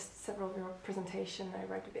sorry I've missed several of your presentation.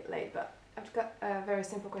 I arrived a bit late, but I've got a very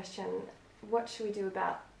simple question. What should we do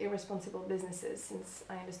about irresponsible businesses, since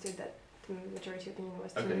I understood that the majority opinion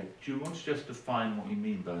was to... Okay, do you want to just define what you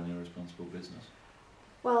mean by an irresponsible business?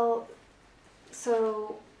 Well,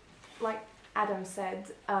 so, like Adam said,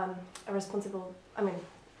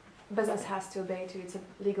 business has to obey to its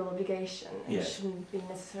legal obligation and Yes. shouldn't be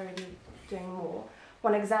necessarily doing more.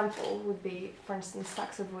 One example would be, for instance,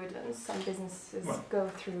 tax avoidance. Some businesses go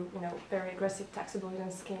through, very aggressive tax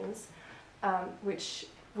avoidance schemes, which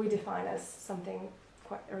we define as something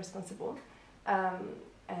quite irresponsible.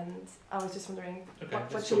 And I was just wondering,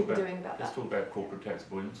 what should we be doing about that? Let's talk about corporate tax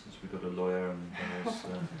avoidance, since we've got a lawyer and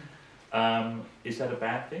others. Is that a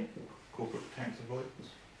bad thing, corporate tax avoidance?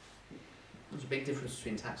 There's a big difference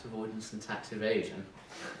between tax avoidance and tax evasion.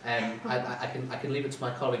 I can leave it to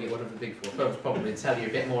my colleague at one of the big four firms probably to tell you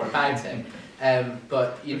a bit more about it.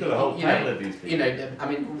 But we have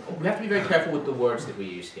to be very careful with the words that we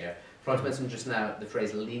use here. Florence mentioned just now the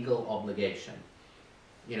phrase legal obligation.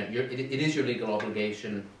 It is your legal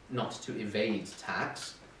obligation not to evade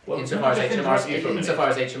tax. Well, insofar as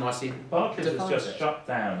HMRC Barclays has defines just it. shut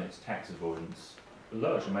down its tax avoidance, a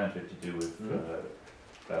large amount of it to do with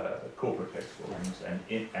corporate tax avoidance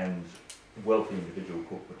and wealthy individual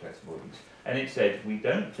corporate tax avoidance. And it said, we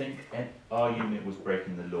don't think our unit was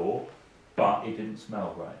breaking the law, but it didn't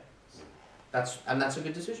smell right. That's a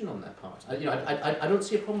good decision on their part. I don't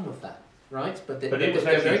see a problem with that, right? But it was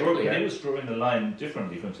actually it was drawing the line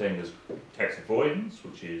differently from saying there's tax avoidance,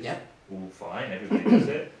 which is all fine, everybody does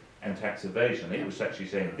it, and tax evasion. It was actually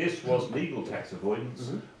saying this was legal tax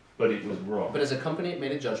avoidance, but it was wrong. But as a company, it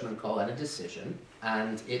made a judgment call and a decision,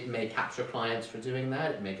 and it may capture clients for doing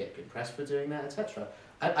that, it may get good press for doing that, etc.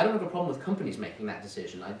 I don't have a problem with companies making that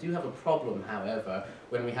decision. I do have a problem, however,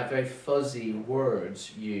 when we have very fuzzy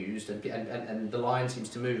words used and the line seems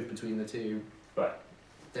to move between the two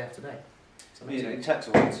day after day. Tax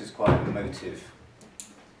avoidance is quite an emotive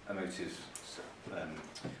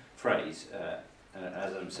phrase. And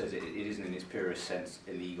as Adam says, it isn't in its purest sense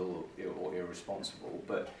illegal or irresponsible,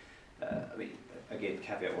 but again,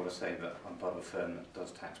 caveat what I say, but I'm part of a firm that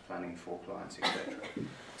does tax planning for clients, etc.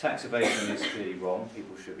 Tax evasion is clearly wrong,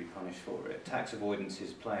 people should be punished for it. Tax avoidance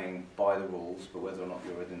is playing by the rules, but whether or not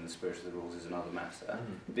you're within the spirit of the rules is another matter.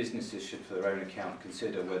 Businesses should, for their own account,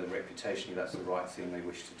 consider whether reputationally that's the right thing they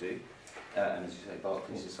wish to do. And as you say,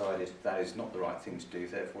 Barclays decided that is not the right thing to do,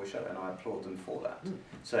 therefore we shut, and I applaud them for that.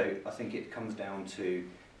 So I think it comes down to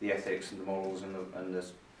the ethics and the morals and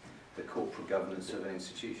the corporate governance of an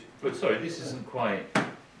institution. But sorry, this isn't quite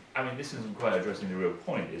addressing the real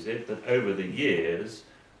point, is it? That over the years,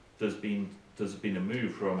 there's been a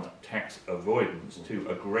move from tax avoidance to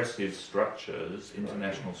aggressive structures,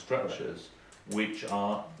 international structures, which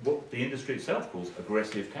are what the industry itself calls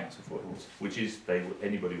aggressive tax avoidance, which is,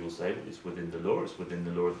 anybody will say, well, it's within the law, it's within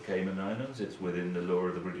the law of the Cayman Islands, it's within the law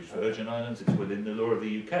of the British Virgin Islands, it's within the law of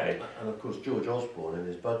the UK. And of course, George Osborne, in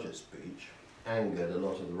his budget speech, angered a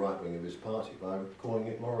lot of the right wing of his party by calling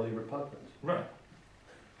it morally repugnant. Right.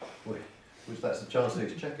 Which that's the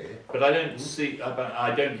Chancellor's Exchequer. But I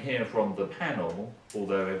don't hear from the panel,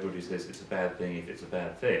 although everybody says it's a bad thing if it's a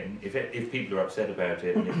bad thing. If people are upset about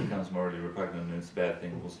it and it becomes morally repugnant and it's a bad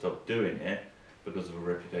thing, we'll stop doing it because of a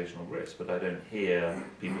reputational risk. But I don't hear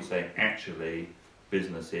people saying actually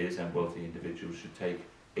businesses and wealthy individuals should take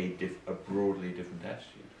a broadly different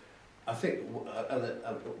attitude. I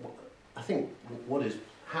think what is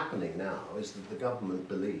happening now is that the government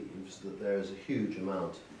believes that there is a huge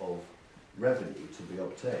amount of revenue to be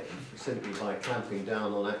obtained simply by clamping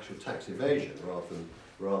down on actual tax evasion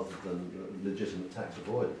rather than legitimate tax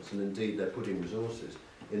avoidance. And indeed, they're putting resources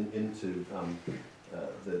into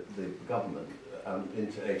the government,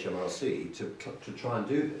 into HMRC, to try and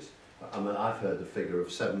do this. I mean, I've heard the figure of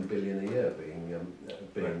 $7 billion a year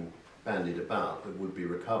being bandied about that would be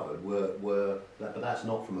recovered. But that's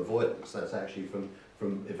not from avoidance. That's actually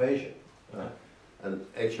from evasion. And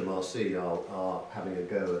HMRC are having a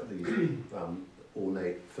go at these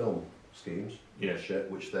ornate film schemes,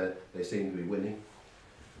 which they seem to be winning.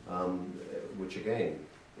 Which again,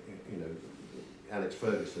 Alex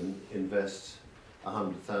Ferguson invests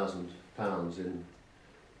 £100,000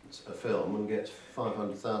 a film and gets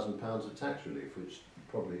 £500,000 of tax relief, which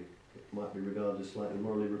probably might be regarded as slightly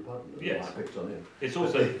morally repugnant. Yes. I picked on him. It's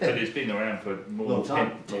also that it's been around for more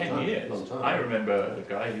than 10 years. Long time. I remember a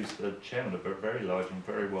guy who's the chairman of a very large and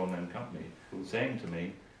very well-known company saying to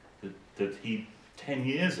me that he 10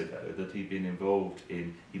 years ago that he'd been involved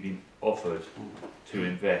in, he'd been offered to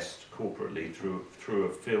invest corporately through a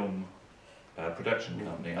film production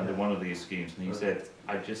company under one of these schemes, and he said,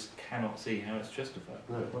 I just cannot see how it's justified.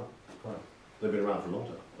 No, quite. They've been around for a long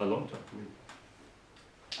time. A long time.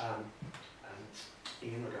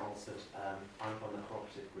 Ian regards that I'm from the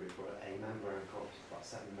cooperative group, we're a member and cooperative, about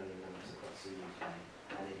 7 million members across the UK,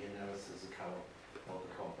 and if you know us as a co-op or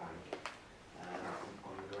the co-op bank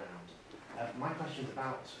on the ground. My question is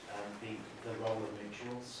about the role of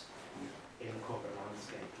mutuals in the corporate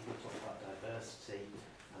landscape. People talk about diversity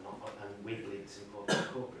and we believe it's important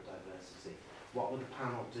for corporate diversity. What would the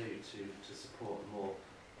panel do to support a more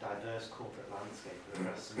diverse corporate landscape and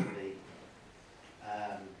address some of the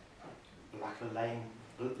lack of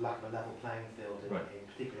a level playing field, in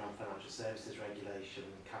particular on financial services regulation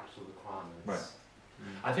and capital requirements? Right.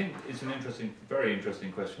 I think it's an interesting, very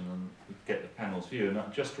interesting question, and we get the panel's view. And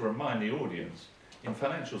just to remind the audience, in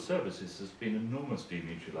financial services there's been enormous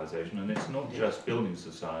demutualisation, and it's not just building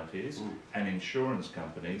societies and insurance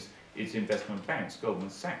companies, it's investment banks. Goldman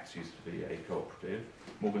Sachs used to be a cooperative,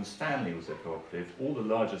 Morgan Stanley was a cooperative, all the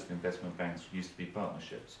largest investment banks used to be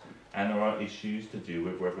partnerships. And there are issues to do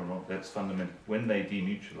with whether or not that's fundamental. When they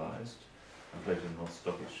demutualised, and London North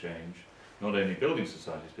Stock Exchange, not only building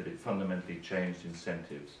societies, but it fundamentally changed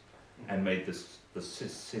incentives and made this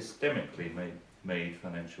systemically made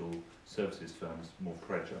financial services firms more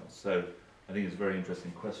fragile. So I think it's a very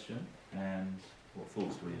interesting question. And what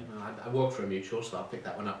thoughts do we have? I work for a mutual, so I'll pick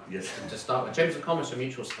that one up. Yes. To start with, Chambers of Commerce are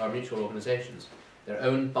mutual organisations. They're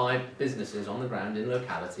owned by businesses on the ground in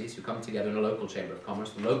localities who come together in a local chamber of commerce.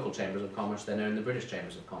 The local chambers of commerce then own the British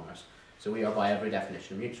chambers of commerce. So we are, by every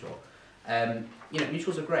definition, mutual.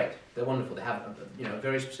 Mutuals are great. They're wonderful. They have a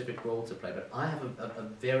very specific role to play. But I have a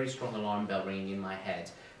very strong alarm bell ringing in my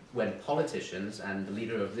head when politicians, and the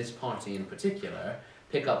leader of this party in particular,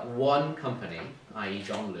 pick up one company, i.e.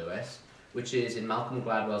 John Lewis, which is, in Malcolm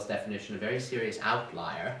Gladwell's definition, a very serious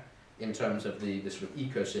outlier in terms of the sort of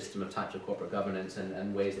ecosystem of types of corporate governance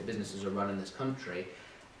and ways that businesses are run in this country,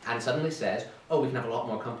 and suddenly says, oh, we can have a lot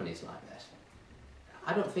more companies like this.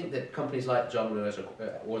 I don't think that companies like John Lewis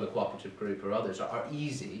or the Cooperative Group or others are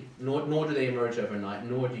easy, nor do they emerge overnight,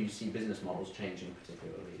 nor do you see business models changing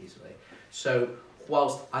particularly easily. So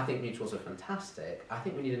whilst I think mutuals are fantastic, I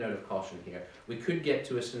think we need a note of caution here. We could get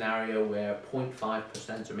to a scenario where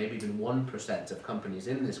 0.5% or maybe even 1% of companies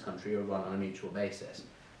in this country are run on a mutual basis,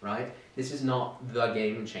 right? This is not the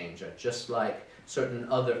game changer, just like certain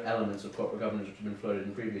other elements of corporate governance which have been floated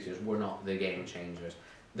in previous years were not the game changers.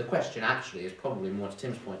 The question actually is probably more to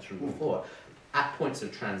Tim's point from before. At points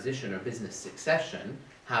of transition or business succession,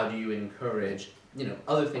 how do you encourage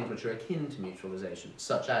other things which are akin to mutualisation,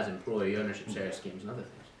 such as employee ownership share schemes and other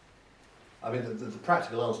things? I mean, the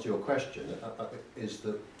practical answer to your question is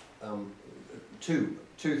that two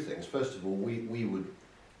things. First of all, we would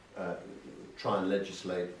try and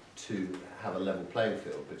legislate to have a level playing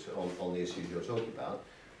field on the issues you're talking about.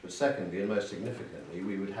 But secondly, and most significantly,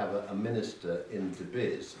 we would have a minister in the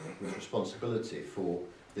biz with responsibility for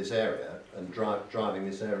this area and driving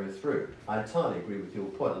this area through. I entirely agree with your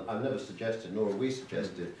point. I've never suggested, nor have we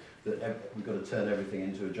suggested, that we've got to turn everything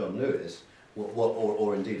into a John Lewis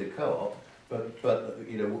or indeed a co-op. But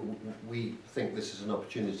we think this is an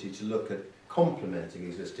opportunity to look at complementing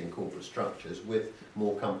existing corporate structures with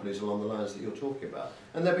more companies along the lines that you're talking about.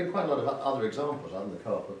 And there have been quite a lot of other examples other than the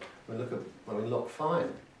co-op. Look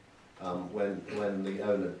Fine. When the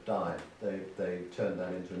owner died, they turned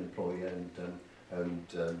that into an employee-owned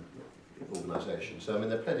organisation. So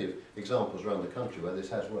there are plenty of examples around the country where this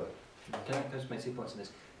has worked. Can I just make 2 points on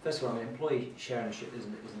this? First of all, employee share ownership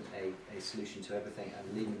isn't a solution to everything,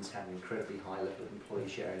 and Lehman's had an incredibly high level of employee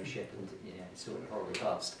share ownership, and it's sort of horribly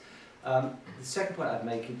bust. The second point I'd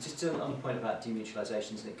make is just on the point about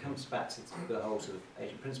demutualisations, and it comes back to the whole sort of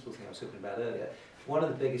agent principle thing I was talking about earlier. One of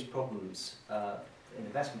the biggest problems in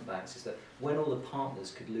investment banks is that when all the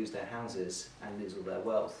partners could lose their houses and lose all their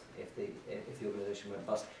wealth if the organisation went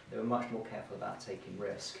bust, they were much more careful about taking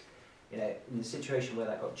risk. In the situation where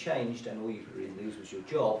that got changed and all you could really lose was your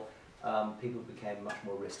job, people became much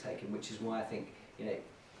more risk taking, which is why I think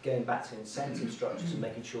going back to incentive structures and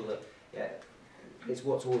making sure that it's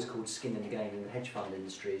what's always called skin in the game in the hedge fund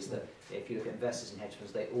industry, is that if you look at investors in hedge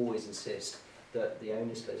funds, they always insist that the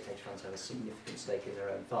owners of those hedge funds have a significant stake in their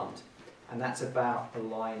own fund. And that's about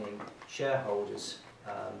aligning shareholders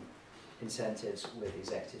incentives with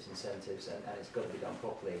executives' incentives, and it's got to be done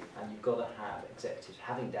properly. And you've got to have executives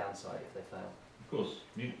having downside if they fail. Of course,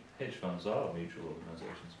 hedge funds are mutual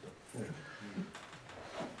organisations, but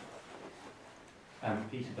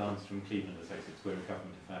Peter Barnes from Cleveland Associates, we're a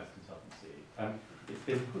government affairs consultancy. It's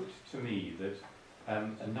been put to me that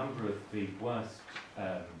a number of the worst,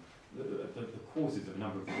 the causes of a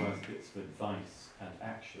number of the worst bits of advice and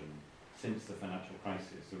action since the financial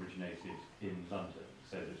crisis originated in London.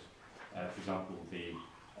 So that, for example, the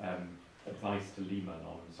advice to Lehman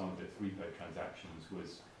on some of its repo transactions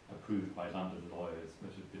was approved by London lawyers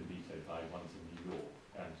but had been vetoed by ones in New York.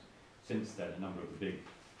 And since then, a number of the big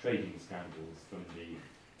trading scandals, from the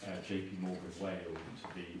JP Morgan whale to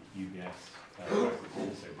the UBS crisis,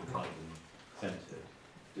 also been London-centred.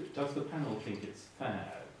 Does the panel think it's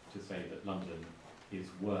fair to say that London is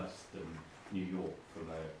worse than New York from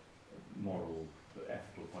a moral,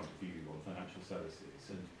 ethical point of view on financial services?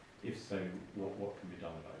 And if so, what can be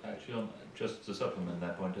done about it? actually, just to supplement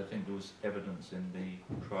that point, I think there was evidence in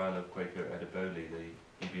the trial of Quaker Adeboli,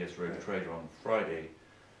 the EBS rogue trader, on Friday,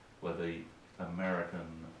 where the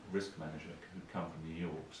American risk manager who'd come from New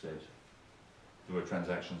York said there were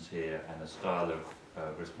transactions here and a style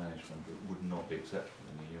of risk management that would not be acceptable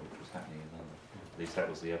in New York was happening in London. At least that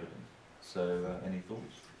was the evidence. So, any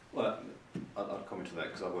thoughts? Well, I'll comment on that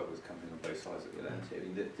because I work with companies on both sides of the Atlantic. I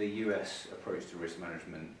mean, the US approach to risk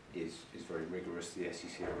management is very rigorous. The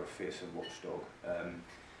SEC are a fearsome watchdog.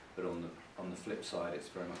 But on the flip side, it's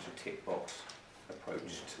very much a tick box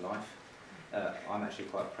approach to life. I'm actually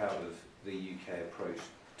quite proud of the UK approach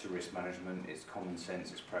to risk management. It's common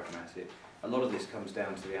sense, it's pragmatic. A lot of this comes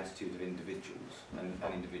down to the attitude of individuals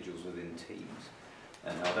and individuals within teams.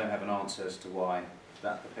 And I don't have an answer as to why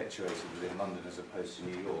that perpetuated within London as opposed to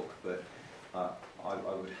New York, but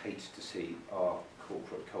I would hate to see our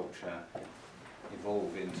corporate culture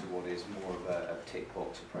evolve into what is more of a tick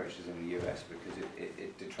box approach as in the US, because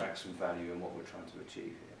it detracts from value and what we're trying to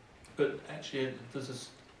achieve here. But actually,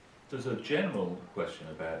 there's a general question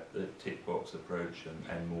about the tick box approach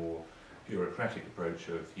and more bureaucratic approach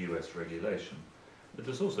of US regulation. But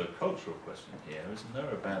there's also a cultural question here, isn't there,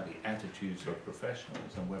 about the attitudes of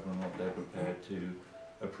professionals and whether or not they're prepared to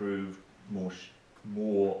approve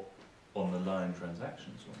more on the line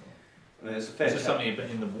transactions or not. I mean, there's a fair Is there something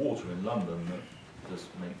in the water in London that just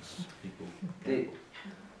makes people...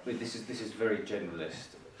 This is very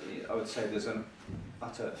generalist. I would say there's an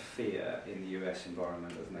utter fear in the US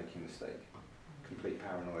environment of making a mistake. Complete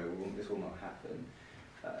paranoia, this will not happen.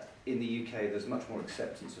 In the UK, there's much more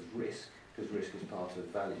acceptance of risk, because risk is part of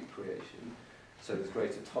value creation, so there's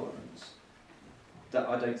greater tolerance.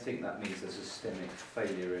 I don't think that means there's a systemic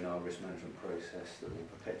failure in our risk management process that will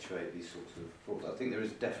perpetuate these sorts of frauds. I think there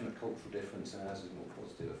is a definite cultural difference, and as is more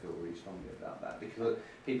positive, I feel really strongly about that, because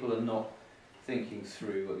people are not thinking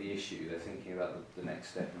through the issue, they're thinking about the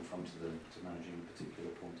next step in front of them to managing a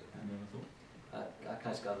particular point at hand. I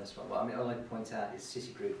kind of go on this one. Well, I mean, all I'd point out is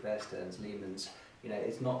Citigroup, Bear Stearns, Lehman's. You know,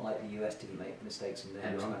 it's not like the US didn't make mistakes in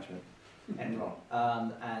their risk management.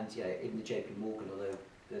 Enron. And yeah, even the JP Morgan, although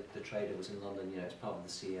the trader was in London, you know, it's part of the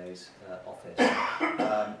CEO's office.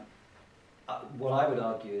 What I would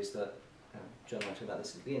argue is that, John and I talked about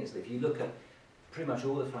this at the beginning, is that if you look at pretty much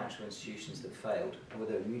all the financial institutions that failed,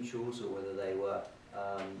 whether they were mutuals or whether they were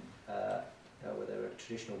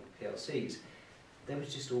traditional PLCs, they were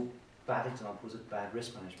just all bad examples of bad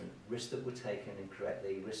risk management. Risks that were taken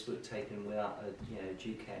incorrectly, risks that were taken without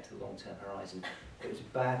due care to the long-term horizon. It was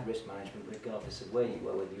bad risk management regardless of where you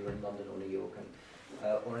were, whether you were in London or New York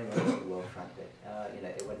or anywhere else in the world, frankly.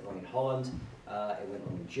 It went wrong in Holland, it went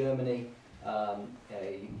wrong in Germany.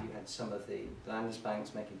 You had some of the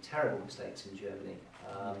Landesbanks making terrible mistakes in Germany.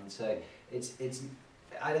 So it's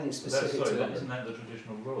I don't think specific to London. Isn't that the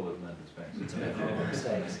traditional role of Landesbanks? To make terrible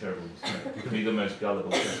mistakes. Terrible mistakes. You can be the most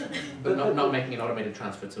gullible person. But not making an automated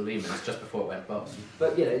transfer to Lehman's just before it went bust.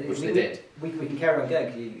 But which they did. We can carry on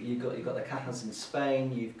going. You've got the Cajans in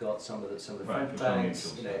Spain. You've got some of the French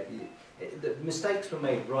banks. The mistakes were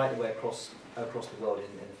made right the way across the world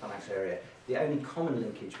in the financial area. The only common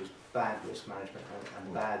linkage was bad risk management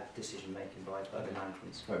and bad decision making by the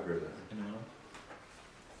management. I agree with that. Anyone else?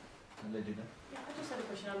 Yeah, I just had a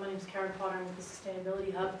question. My name is Karen Potter. I'm with the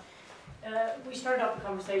Sustainability Hub. We started off the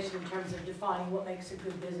conversation in terms of defining what makes a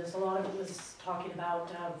good business. A lot of it was talking about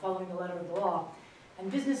following the letter of the law.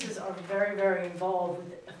 And businesses are very, very involved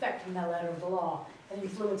with affecting that letter of the law and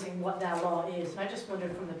influencing what that law is. And I just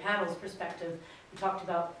wondered from the panel's perspective, we talked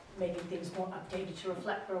about making things more updated to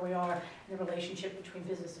reflect where we are in the relationship between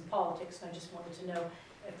business and politics. And I just wanted to know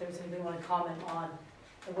if there was anything you want to comment on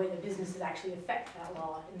the way the businesses actually affect that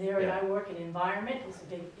law. In the area I work in, environment,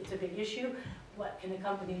 it's a big issue. What can a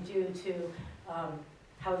company do to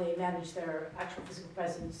how they manage their actual physical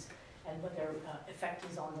presence and what their effect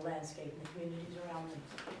is on the landscape and the communities around them.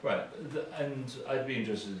 Right, and I'd be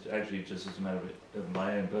interested, actually, just as a matter of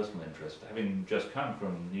my own personal interest, having just come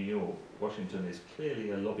from New York, Washington is clearly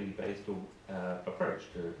a lobby-based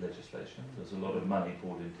approach to legislation. There's a lot of money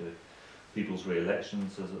poured into people's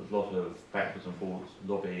re-elections. There's a lot of backwards and forwards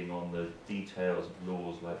lobbying on the details of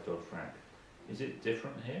laws like Dodd-Frank. Is it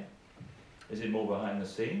different here? Is it more behind the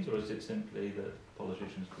scenes, or is it simply that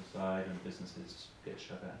politicians decide and businesses get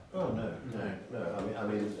shut out? Oh no. I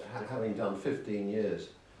mean, having done 15 years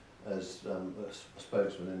as a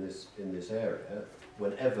spokesman in this area,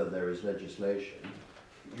 whenever there is legislation,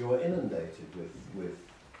 you are inundated with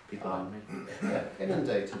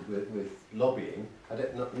inundated with lobbying.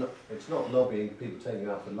 It's not lobbying people taking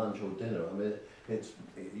you out for lunch or dinner. I mean, it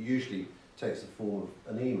usually takes the form of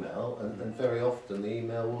an email, and very often the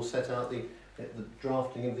email will set out the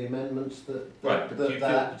drafting of the amendments that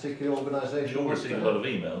that particular organisation. You all receive a lot of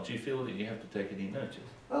email. Do you feel that you have to take any notice?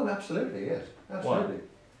 Oh, absolutely, yes, absolutely. Why?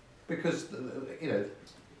 Because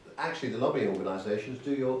actually the lobbying organisations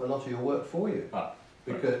do a lot of your work for you.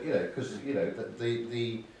 Because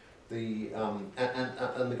the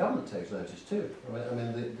government takes notice too. I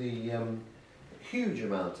mean the huge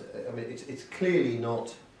amount. I mean it's clearly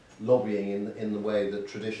not lobbying in the way that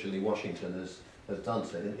traditionally Washington has done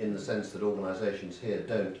so, in the sense that organisations here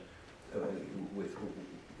don't, I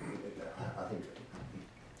think,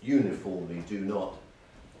 uniformly do not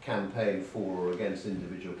campaign for or against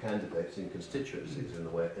individual candidates in constituencies in the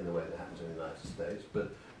way that happens in the United States.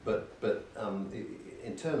 But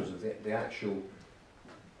in terms of the actual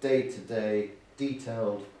day-to-day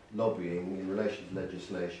detailed lobbying in relation to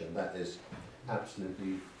legislation, that is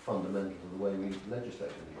absolutely fundamental to the way we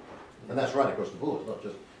legislate. And that's right across the board, not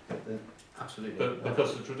just... Absolutely. But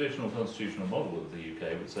because the traditional constitutional model of the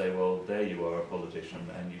UK would say, well, there you are a politician,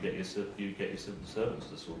 and you get your civil servants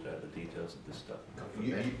to sort out the details of this stuff.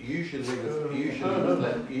 Usually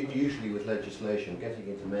with legislation, getting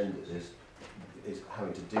it amended is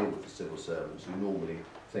having to deal with the civil servants who normally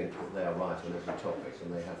think that they are right on every topic,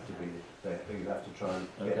 and they have to be. You have to try and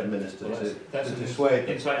get the minister to dissuade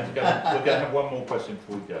them. Insight into government. We're going to have one more question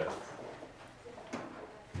before we go.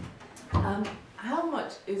 How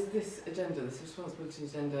much is this agenda, this responsibility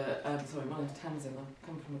agenda, sorry, my name's Tamsin, I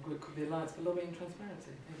come from a group called the Alliance for Lobbying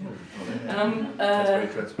Transparency. That's very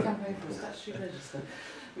transparent. Campaign for a statutory register,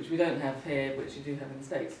 which we don't have here, which you do have in the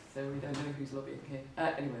States, so we don't know who's lobbying here.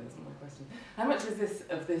 Anyway, that's not my question. How much is this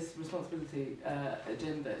responsibility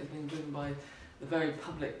agenda is being driven by the very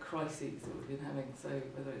public crises that we've been having, so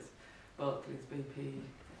whether it's Barclays, BP,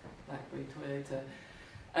 BlackBerry, Toyota,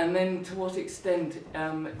 and then to what extent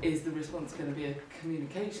is the response going to be a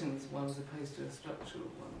communications one as opposed to a structural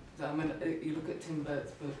one? So, I mean, you look at Tim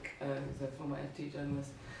Burt's book, who's a former FT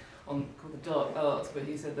journalist, called The Dark Arts, but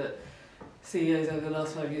he said that CEOs over the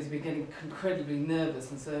last 5 years have been getting incredibly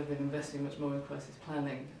nervous, and so have been investing much more in crisis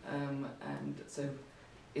planning. And so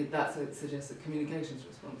that suggests a communications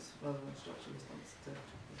response rather than a structural response to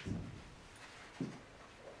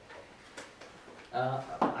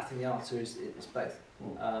I think the answer is both.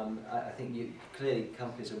 I think clearly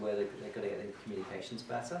companies are aware they've got to get their communications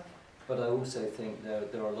better, but I also think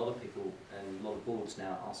there are a lot of people and a lot of boards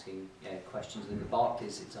now asking questions. And the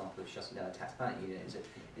Barclays example of shutting down a tax planning unit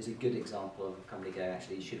is a good example of a company going,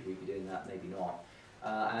 actually, should we be doing that? Maybe not.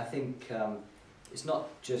 And I think it's not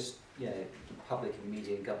just public and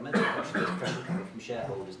media and governmental pressure. There's pressure coming from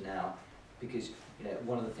shareholders now, because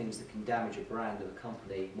one of the things that can damage a brand of a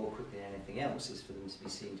company more quickly than anything else is for them to be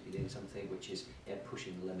seen to be doing something which is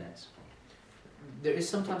pushing the limits. There is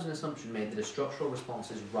sometimes an assumption made that a structural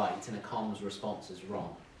response is right and a comms response is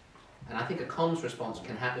wrong. And I think a comms response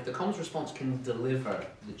can if the comms response can deliver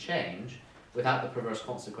the change without the perverse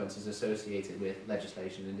consequences associated with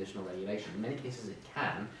legislation and additional regulation, in many cases it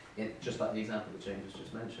can, just like the example that James has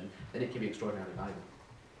just mentioned, then it can be extraordinarily valuable.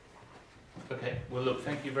 Okay, well look,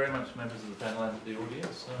 thank you very much, members of the panel and the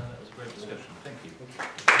audience. That was a great discussion. Thank you.